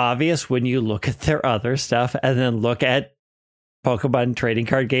so obvious when you look at their other stuff and then look at Pokemon Trading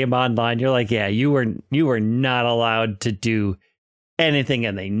Card Game Online. You're like, yeah, you were not allowed to do anything,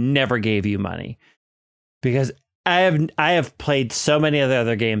 and they never gave you money. Because I have played so many of the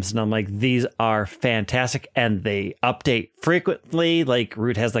other games, and I'm like, these are fantastic, and they update frequently. Like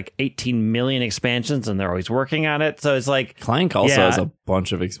Root has like 18 million expansions, and they're always working on it. So it's like Clank also has a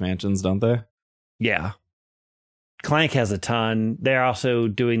bunch of expansions, don't they? Yeah. Clank has a ton. They're also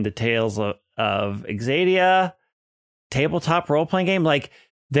doing the Tales of Exadia tabletop role-playing game. Like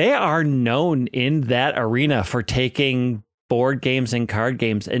they are known in that arena for taking board games and card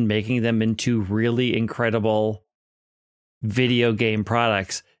games and making them into really incredible video game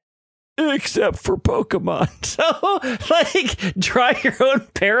products, except for Pokemon. So like draw your own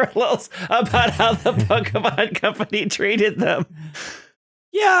parallels about how the Pokemon company treated them.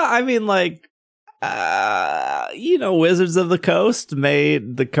 Yeah, I mean, like, Wizards of the Coast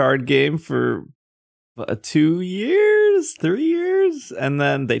made the card game for 2 years, 3 years, and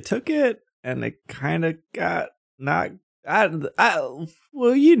then they took it and it kind of got not. Well,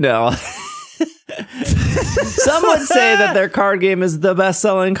 some would say that their card game is the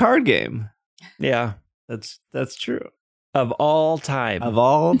best-selling card game. Yeah, that's true. Of all time.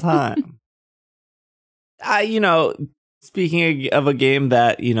 Speaking of a game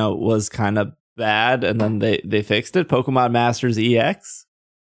that was kind of bad, and then they fixed it. Pokemon Masters EX.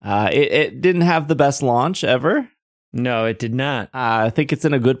 It didn't have the best launch ever. No, it did not. I think it's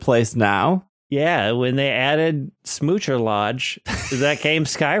in a good place now. Yeah, when they added Smoocher Lodge, that game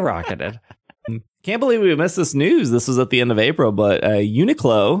skyrocketed. Can't believe we missed this news. This was at the end of April, but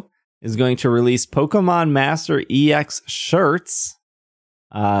Uniqlo is going to release Pokemon Master EX shirts.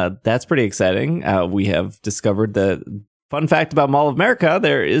 That's pretty exciting. We have discovered the fun fact about Mall of America.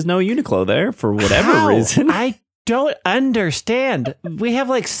 There is no Uniqlo there for whatever reason. I don't understand. We have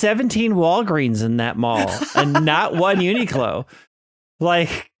like 17 Walgreens in that mall and not one Uniqlo.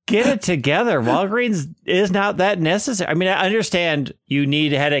 Like, get it together. Walgreens is not that necessary. I mean, I understand you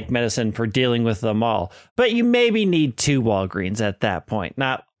need headache medicine for dealing with the mall, but you maybe need 2 Walgreens at that point,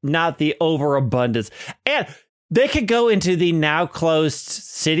 not the overabundance. And they could go into the now closed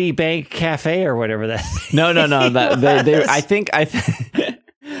Citibank Cafe or whatever that. No. I think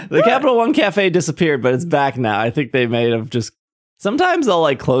the Capital One Cafe disappeared, but it's back now. I think they may have just. Sometimes they'll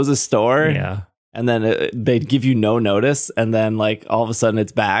like close a store. Yeah. And then they give you no notice, and then like all of a sudden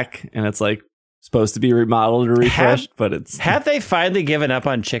it's back, and it's like supposed to be remodeled or refreshed, but it's. Have they finally given up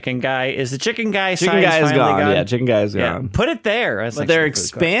on Chicken Guy? Is the Chicken Guy? Chicken Guy is gone. Yeah, Chicken Guy is gone. Put it there. But they're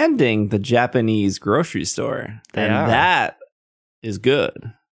expanding the Japanese grocery store, that is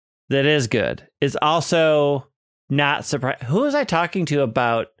good. That is good. It's also not surprising. Who was I talking to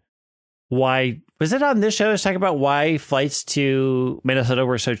about why? Was it on this show? I was talking about why flights to Minnesota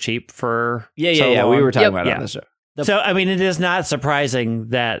were so cheap for so long. We were talking about it on this show. So, I mean, it is not surprising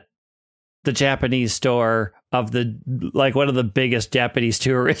that the Japanese store of one of the biggest Japanese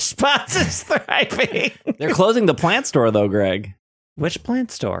tourist spots is thriving. They're closing the plant store, though, Greg. Which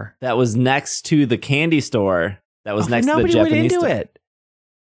plant store? That was next to the candy store. That was next to the Japanese store. Nobody went into it.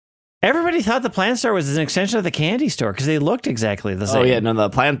 Everybody thought the plant store was an extension of the candy store because they looked exactly the same. Oh yeah, no,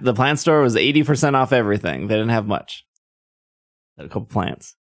 the plant store was 80% off everything. They didn't have much. They had a couple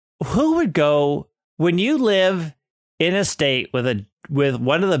plants. Who would go when you live in a state with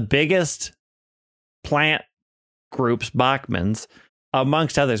one of the biggest plant groups, Bachman's,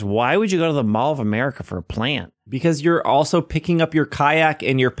 amongst others? Why would you go to the Mall of America for a plant? Because you're also picking up your kayak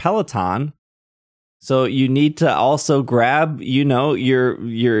and your Peloton. So you need to also grab,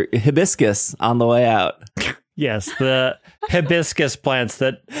 your hibiscus on the way out. Yes, the hibiscus plants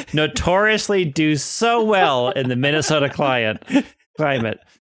that notoriously do so well in the Minnesota climate.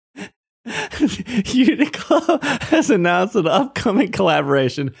 Uniqlo has announced an upcoming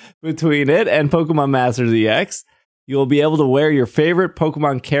collaboration between it and Pokemon Masters EX. You will be able to wear your favorite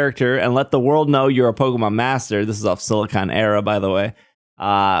Pokemon character and let the world know you're a Pokemon Master. This is off Silicon Era, by the way.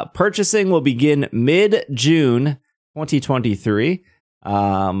 Purchasing will begin mid-June 2023.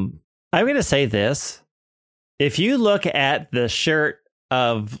 I'm going to say this. If you look at the shirt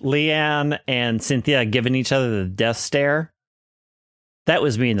of Leanne and Cynthia giving each other the death stare, that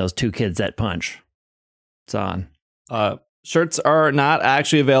was me and those 2 kids at Punch. It's on. Shirts are not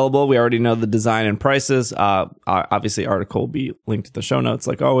actually available. We already know the design and prices. Obviously, article will be linked to the show notes,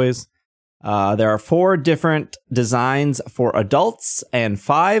 like always. There are 4 different designs for adults and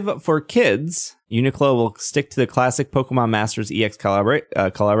 5 for kids. Uniqlo will stick to the classic Pokemon Masters EX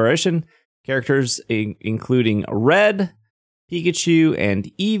collaboration characters, including Red, Pikachu,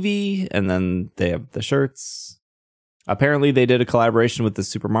 and Eevee. And then they have the shirts. Apparently, they did a collaboration with the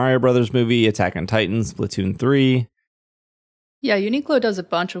Super Mario Brothers movie, Attack on Titan, Splatoon 3. Yeah, Uniqlo does a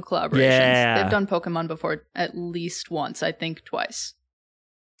bunch of collaborations. Yeah. They've done Pokemon before at least once, I think twice.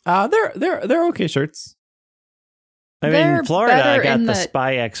 They're okay shirts. I They're mean, Florida better got in the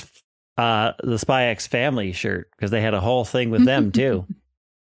that- Spy X family shirt because they had a whole thing with them too.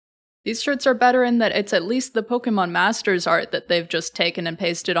 These shirts are better in that it's at least the Pokemon Masters art that they've just taken and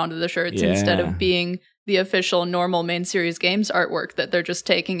pasted onto the shirts instead Yeah. of being the official normal main series games artwork that they're just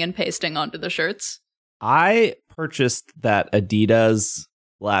taking and pasting onto the shirts. I purchased that Adidas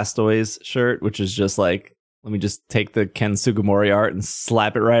Blastoise shirt, which is just like, let me just take the Ken Sugimori art and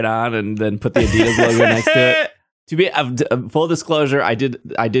slap it right on, and then put the Adidas logo next to it. To be full disclosure, I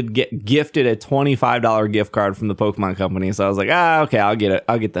did get gifted a $25 gift card from the Pokemon Company, so I was like, okay, I'll get it.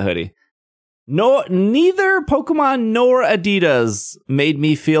 I'll get the hoodie. No, neither Pokemon nor Adidas made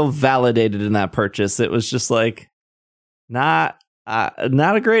me feel validated in that purchase. It was just like not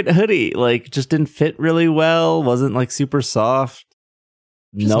a great hoodie. Like, just didn't fit really well. Wasn't like super soft.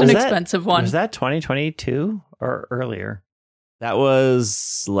 Just No, an that- expensive one. Was that 2022 or earlier? that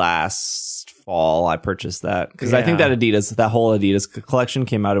was last fall. I purchased that because I think Yeah. that whole Adidas collection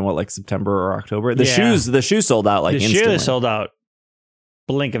came out in what, like September or October. The Yeah. shoes sold out like the instantly. shoes sold out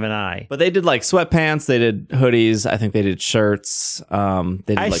blink of an eye. But they did like sweatpants. They did hoodies. I think they did shirts. They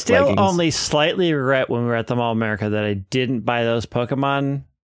did I like still leggings. only slightly regret when we were at the Mall of America that I didn't buy those Pokemon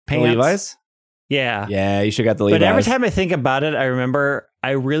The pants. Levi's. Yeah. Yeah, you should have got the Levi's. But every time I think about it, I remember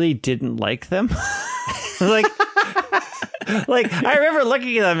I really didn't like them. like I remember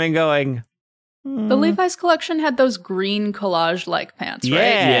looking at them and going, The Levi's collection had those green collage-like pants, right?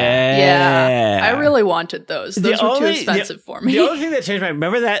 Yeah. Yeah. I really wanted those. Those were too expensive for me. The only thing that changed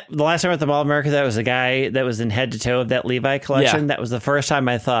remember that the last time at the Mall of America, that was a guy that was in head to toe of that Levi collection. Yeah. That was the first time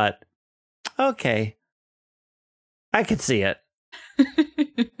I thought, okay, I could see it.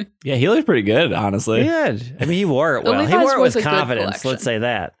 Yeah, he looked pretty good, honestly. He did. I mean, he wore it The well. He Levi's wore it was with a good confidence. collection. Let's say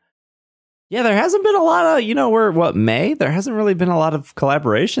that. Yeah, there hasn't been a lot of, we're May? There hasn't really been a lot of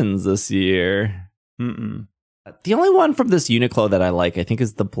collaborations this year. Mm-mm. The only one from this Uniqlo that I like, I think,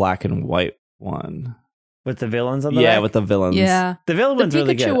 is the black and white one. With the villains on the Yeah, back? with the villains. Yeah. The villain The one's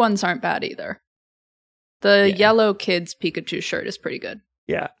really Pikachu good. ones aren't bad either. The Yeah. yellow kid's Pikachu shirt is pretty good.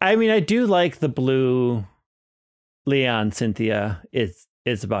 Yeah. I mean, I do like the blue Leon Cynthia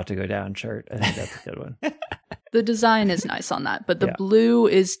it's about to go down shirt. I think that's a good one. The design is nice on that, but the Yeah. blue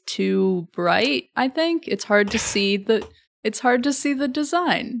is too bright, I think. It's hard to see the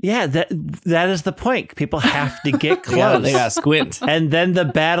design. Yeah, that is the point. People have to get They gotta close. squint. And then the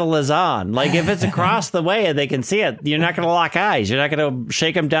battle is on. Like, if it's across the way and they can see it, you're not going to lock eyes. You're not going to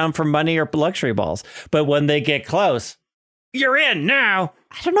shake them down for money or luxury balls. But when they get close, you're in now.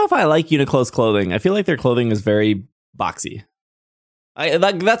 I don't know if I like Uniqlo's clothing. I feel like their clothing is very boxy.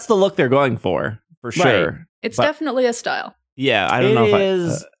 That's the look they're going for sure. It's But- definitely a style. Yeah, I don't know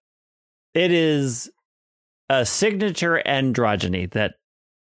if It is a signature androgyny that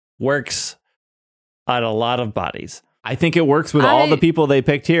works on a lot of bodies. I think it works with all the people they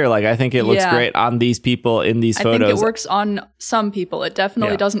picked here. Like, I think it looks Yeah. great on these people in these I photos. think it works on some people. It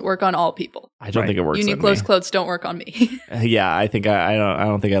definitely Yeah. doesn't work on all people. I don't think it works Uniqlo's on clothes don't work on me. me. Yeah, I think I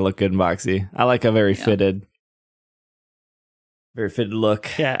don't think I look good in boxy. I like a very fitted look.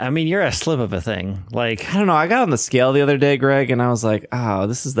 Yeah, I mean, you're a slip of a thing. Like, I don't know. I got on the scale the other day, Greg, and I was like, "Oh,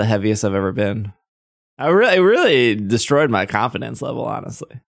 this is the heaviest I've ever been." It really destroyed my confidence level,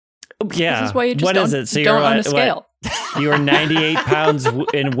 honestly. yeah. This is why you just what don't, is it? So don't you're on a what- scale. You were 98 pounds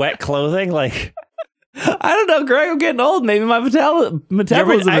in wet clothing. Like, I don't know, Greg. I'm getting old. Maybe my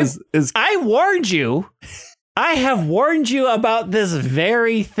metabolism is. I warned you. I have warned you about this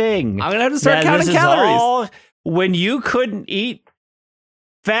very thing. I'm gonna have to start That counting this is calories. all- when you couldn't eat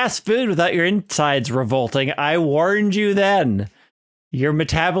fast food without your insides revolting, I warned you then. Your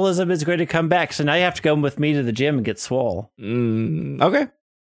metabolism is going to come back. So now you have to go with me to the gym and get swole. Okay.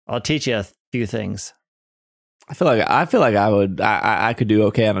 I'll teach you a few things. I feel like I could do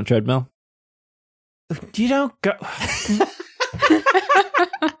okay on a treadmill. You don't go.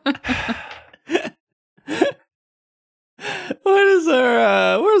 Where's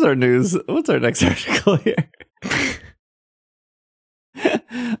our news? What's our next article here?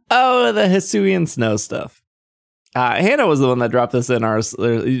 Oh, the Hisuian snow stuff. Hannah was the one that dropped this in ours.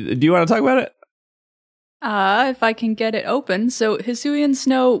 Do you want to talk about it? If I can get it open. So Hisuian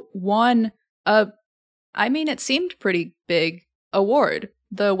Snow won it seemed pretty big award.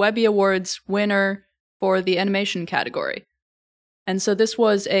 The Webby Awards winner for the animation category. And so this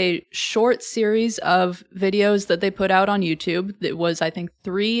was a short series of videos that they put out on YouTube. It was, I think,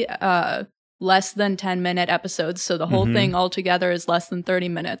 3 less than 10-minute episodes. So the whole thing altogether is less than 30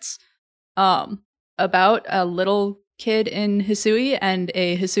 minutes. About a little kid in Hisui and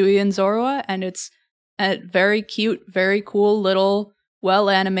a Hisuian Zorua. And it's a very cute, very cool little,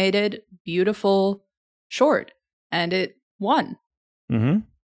 well-animated, beautiful short. And it won.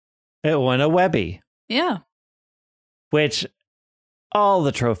 It won a Webby. Yeah. Which all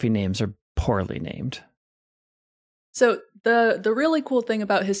the trophy names are poorly named. So the really cool thing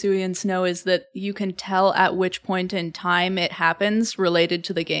about Hisuian Snow is that you can tell at which point in time it happens related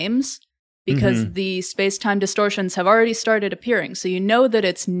to the games, because the space-time distortions have already started appearing. So you know that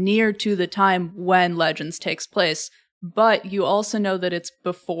it's near to the time when Legends takes place, but you also know that it's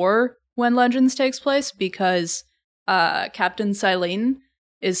before when Legends takes place because Captain Silene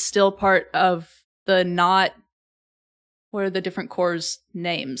is still part of the not... What are the different corps'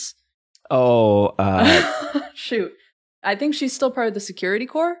 names? Oh, shoot. I think she's still part of the security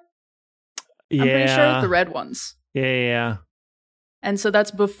corps. Yeah. I'm pretty sure the red ones. Yeah. And so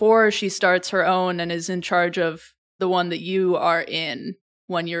that's before she starts her own and is in charge of the one that you are in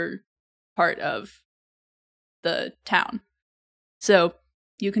when you're part of the town. So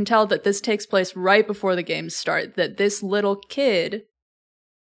you can tell that this takes place right before the games start, that this little kid,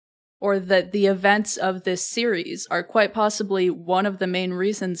 or that the events of this series are quite possibly one of the main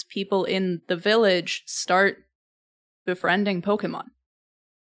reasons people in the village start befriending Pokemon.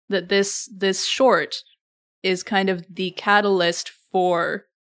 That this short is kind of the catalyst for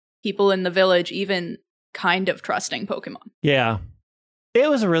people in the village even kind of trusting Pokemon. Yeah. It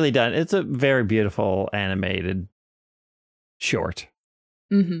was really done. It's a very beautiful animated short.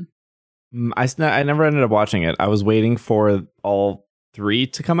 I never ended up watching it. I was waiting for all 3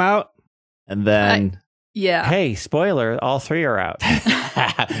 to come out, and then yeah. Hey, spoiler! All 3 are out.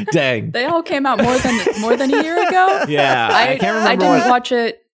 Dang, they all came out more than a year ago. Yeah, I can't remember. I didn't watch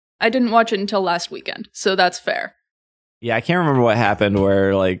it. I didn't watch it until last weekend, so that's fair. Yeah, I can't remember what happened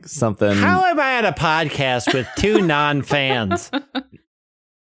where like something. How am I at a podcast with 2 non-fans?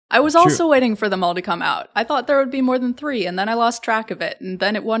 I was also waiting for them all to come out. I thought there would be more than 3, and then I lost track of it, and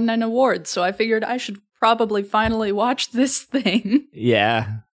then it won an award, so I figured I should probably finally watch this thing.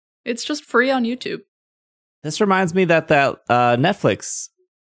 Yeah. It's just free on YouTube. This reminds me that Netflix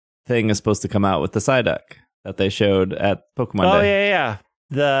thing is supposed to come out with the Psyduck that they showed at Pokemon Day. Yeah.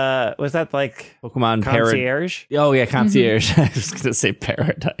 Was that like Pokemon Concierge? Oh, yeah, Concierge. I was going to say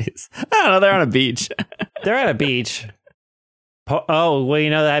Paradise. I don't know, they're on a beach. They're at a beach.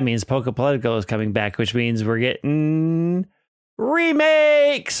 That means Pokepolitical is coming back, which means we're getting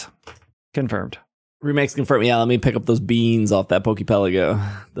remakes. Confirmed. Remakes confirmed. Yeah, let me pick up those beans off that Pokepelago.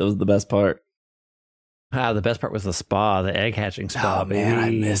 That was the best part. The best part was the spa, the egg hatching spa. Oh, man, I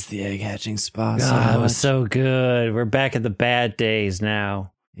missed the egg hatching spa so God, much. it was so good. We're back at the bad days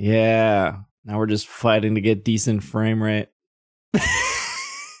now. Yeah. Now we're just fighting to get decent frame rate.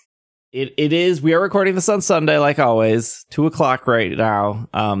 It is. We are recording this on Sunday, like always, 2:00 right now.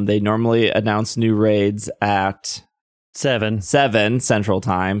 They normally announce new raids at 7 Central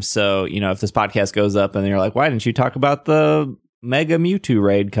Time. So, if this podcast goes up and you're like, why didn't you talk about the Mega Mewtwo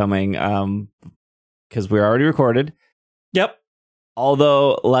raid coming? Because we already recorded. Yep.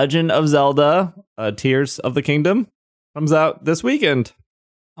 Although Legend of Zelda, Tears of the Kingdom, comes out this weekend.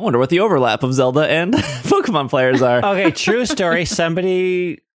 I wonder what the overlap of Zelda and Pokemon players are. Okay, true story.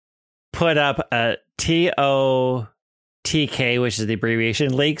 Somebody put up a TOTK, which is the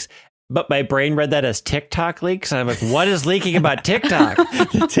abbreviation, leaks, but my brain read that as TikTok leaks. And I'm like, what is leaking about TikTok?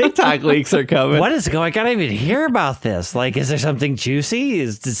 The TikTok leaks are coming. What is going on? I gotta even hear about this. Like, is there something juicy?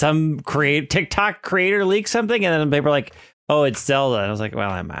 Did some TikTok creator leak something? And then they were like, oh, it's Zelda. And I was like,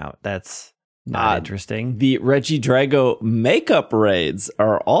 well, I'm out. That's not interesting. The Regidrago makeup raids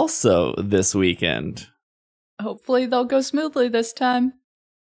are also this weekend. Hopefully they'll go smoothly this time.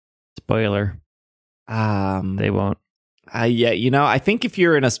 Spoiler. They won't. Yeah, I think if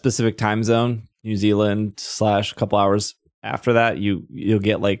you're in a specific time zone, New Zealand / a couple hours after that, you'll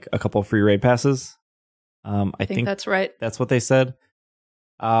get like a couple free raid passes. I think that's right. That's what they said.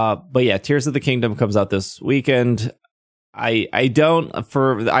 But yeah, Tears of the Kingdom comes out this weekend. I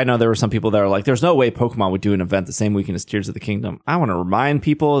know there were some people that are like, there's no way Pokemon would do an event the same weekend as Tears of the Kingdom. I want to remind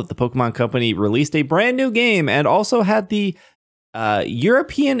people that the Pokemon Company released a brand new game and also had the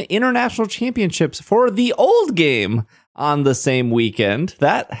European International Championships for the old game on the same weekend.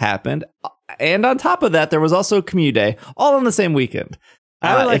 That happened. And on top of that, there was also Commute Day, all on the same weekend.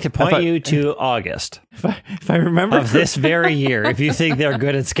 I would like to point you to August. If I remember of this very year, if you think they're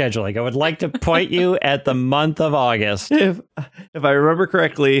good at scheduling, I would like to point you at the month of August. If I remember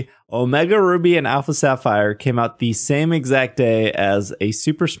correctly, Omega Ruby and Alpha Sapphire came out the same exact day as a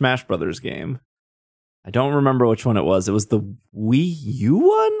Super Smash Brothers game. I don't remember which one it was. It was the Wii U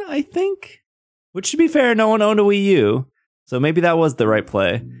one, I think. Which, to be fair, no one owned a Wii U, so maybe that was the right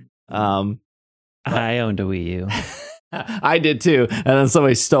play. I owned a Wii U. I did too, and then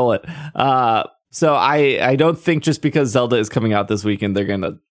somebody stole it. So I don't think just because Zelda is coming out this weekend, they're going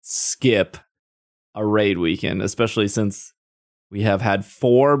to skip a raid weekend, especially since we have had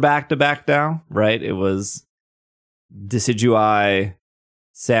 4 back-to-back now, right? It was Decidueye,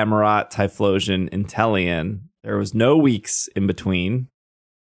 Samurott, Typhlosion, Inteleon. There was no weeks in between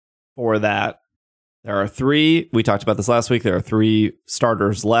for that. There are 3, we talked about this last week, there are 3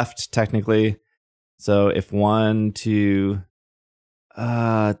 starters left, technically. So if 1, 2,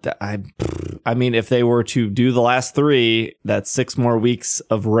 I mean, if they were to do the last 3, that's 6 more weeks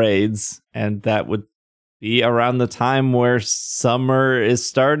of raids, and that would be around the time where summer is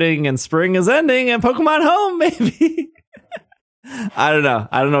starting and spring is ending and Pokemon Home, maybe. I don't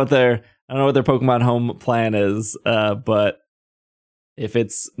know what their Pokemon Home plan is, but if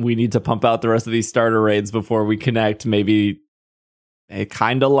it's we need to pump out the rest of these starter raids before we connect, maybe it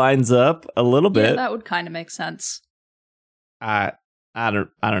kind of lines up a little bit. Yeah, that would kind of make sense. I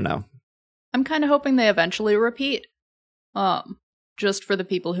don't know. I'm kind of hoping they eventually repeat. Just for the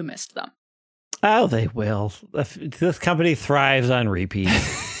people who missed them. Oh, they will. This company thrives on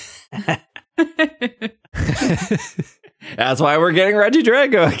repeats. That's why we're getting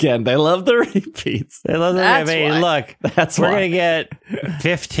Regidrago again. They love the repeats. They love the That's repeats. why. Look, That's we're why. going to get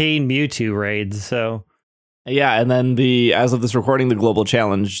 15 Mewtwo raids, so... Yeah, and then as of this recording, the Global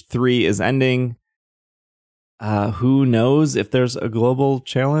Challenge 3 is ending. Who knows if there's a Global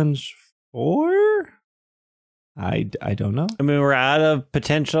Challenge 4? I don't know. I mean, we're out of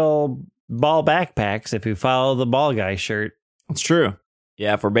potential ball backpacks if you follow the ball guy shirt. It's true.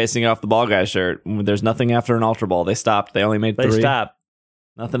 Yeah, if we're basing it off the ball guy shirt, there's nothing after an Ultra Ball. They stopped. They only made 3. They stopped.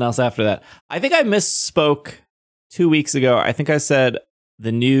 Nothing else after that. I think I misspoke 2 weeks ago. I think I said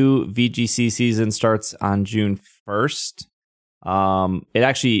the new VGC season starts on June 1st. It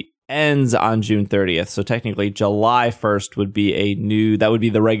actually ends on June 30th. So technically July 1st would be that would be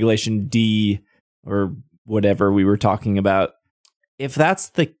the Regulation D or whatever we were talking about. If that's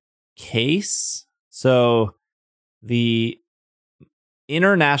the case, so the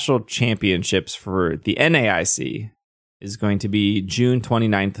International Championships for the NAIC is going to be June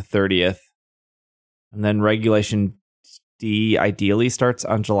 29th to 30th. And then Regulation D ideally starts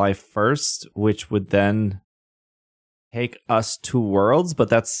on July 1st, which would then take us to Worlds, but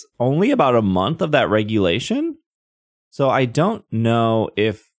that's only about a month of that regulation. So I don't know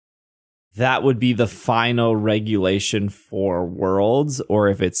if that would be the final regulation for Worlds or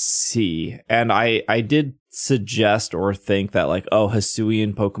if it's C. And I did suggest or think that like, oh,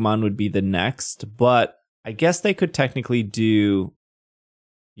 Hisuian Pokemon would be the next, but I guess they could technically do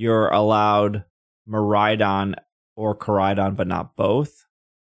you're allowed Miraidon or Koraidon, but not both.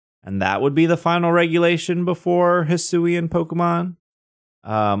 And that would be the final regulation before Hisuian Pokemon.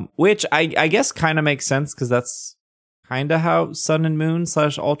 Which I guess kind of makes sense because that's kind of how Sun and Moon /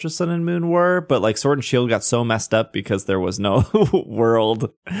 Ultra Sun and Moon were. But like Sword and Shield got so messed up because there was no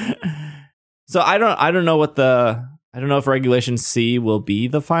world. So I don't know I don't know if Regulation C will be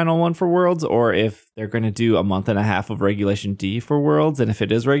the final one for Worlds or if they're going to do a month and a half of Regulation D for Worlds. And if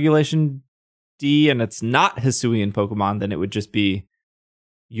it is Regulation D and it's not Hisuian Pokemon, then it would just be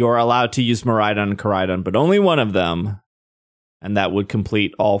you're allowed to use Miraidon and Koraidon, but only one of them. And that would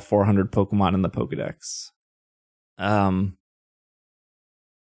complete all 400 Pokemon in the Pokedex.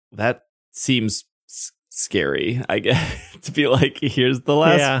 That seems scary, I guess, to be like, here's the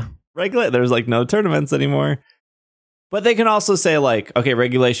last regulate. There's like no tournaments anymore. But they can also say like, okay,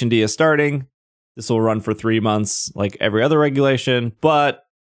 Regulation D is starting. This will run for 3 months like every other regulation, but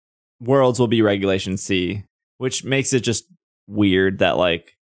Worlds will be Regulation C, which makes it just weird that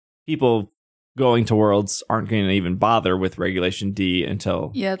like people going to Worlds aren't going to even bother with Regulation D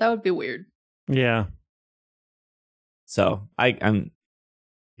until... Yeah, that would be weird. Yeah. So I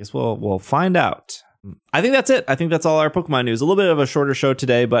guess we'll find out. I think that's it. I think that's all our Pokemon news. A little bit of a shorter show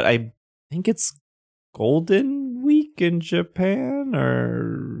today, but I think it's Golden Week in Japan,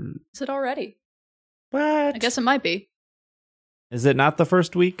 or Is it already? What? I guess it might be. is it not the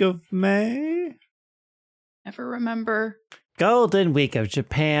first week of May? Never remember. Golden Week of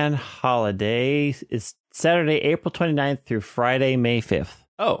Japan holiday is Saturday, April 29th through Friday, May 5th.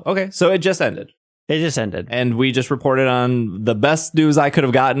 Oh, okay. So it just ended. It just ended. And we just reported on the best news I could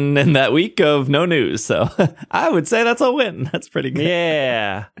have gotten in that week of no news. So I would say that's a win. That's pretty good.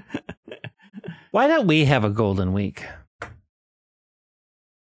 Yeah. Why don't we have a Golden Week?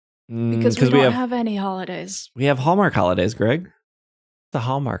 Because we don't have any holidays. We have Hallmark holidays, Greg. The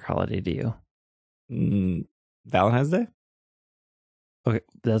Hallmark holiday to you? Valentine's Day? Okay,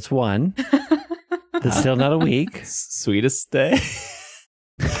 that's one. That's still not a week. Sweetest Day?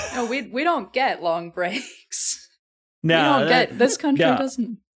 No, we don't get long breaks. No, we don't get. This country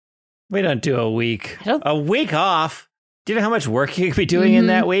doesn't. We don't do a week. A week off? Do you know how much work you could be doing in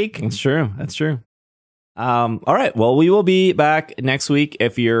that week? That's true. That's true. All right. Well, we will be back next week.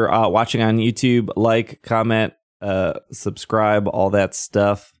 If you're watching on YouTube, like, comment, subscribe, all that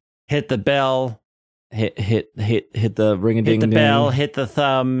stuff. Hit the bell. Hit the ring-a-ding-ding. Hit the bell. Hit the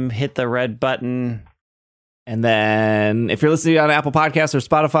thumb. Hit the red button. And then if you're listening on Apple Podcasts or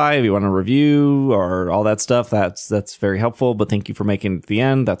Spotify, if you want a review or all that stuff, that's very helpful. But thank you for making it to the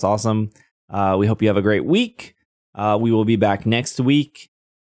end. That's awesome. We hope you have a great week. We will be back next week.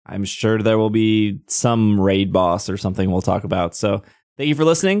 I'm sure there will be some raid boss or something we'll talk about. So thank you for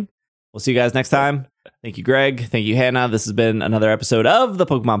listening. We'll see you guys next time. Thank you, Greg. Thank you, Hannah. This has been another episode of the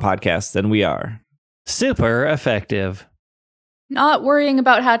Pokemon Podcast, and we are super effective. Not worrying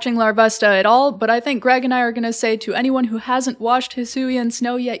about hatching Larvesta at all, but I think Greg and I are going to say to anyone who hasn't watched Hisuian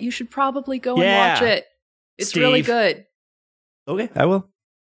Snow yet, you should probably go and watch it. It's Steve. Really good. Okay, I will.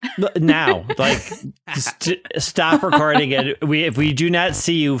 Now, stop recording it. If we do not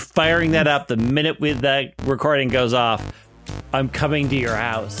see you firing that up the minute that recording goes off, I'm coming to your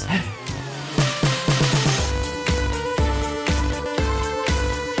house.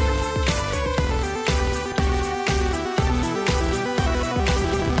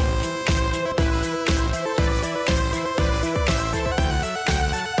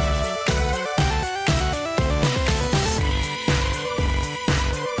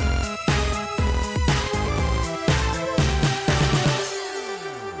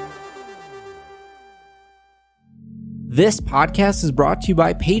 This podcast is brought to you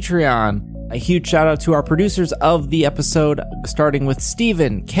by Patreon. A huge shout out to our producers of the episode, starting with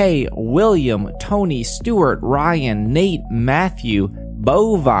Stephen, Kay, William, Tony, Stuart, Ryan, Nate, Matthew,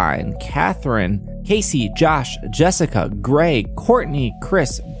 Bovine, Catherine, Casey, Josh, Jessica, Greg, Courtney,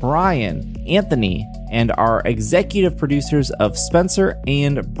 Chris, Brian, Anthony, and our executive producers of Spencer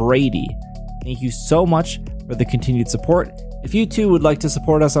and Brady. Thank you so much for the continued support. If you too would like to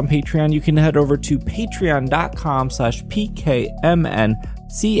support us on Patreon, you can head over to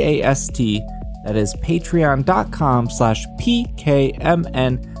patreon.com/PKMNCAST. That is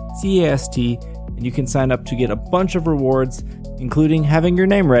patreon.com/PKMNCAST. And you can sign up to get a bunch of rewards, including having your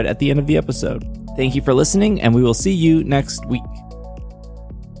name read at the end of the episode. Thank you for listening, and we will see you next week.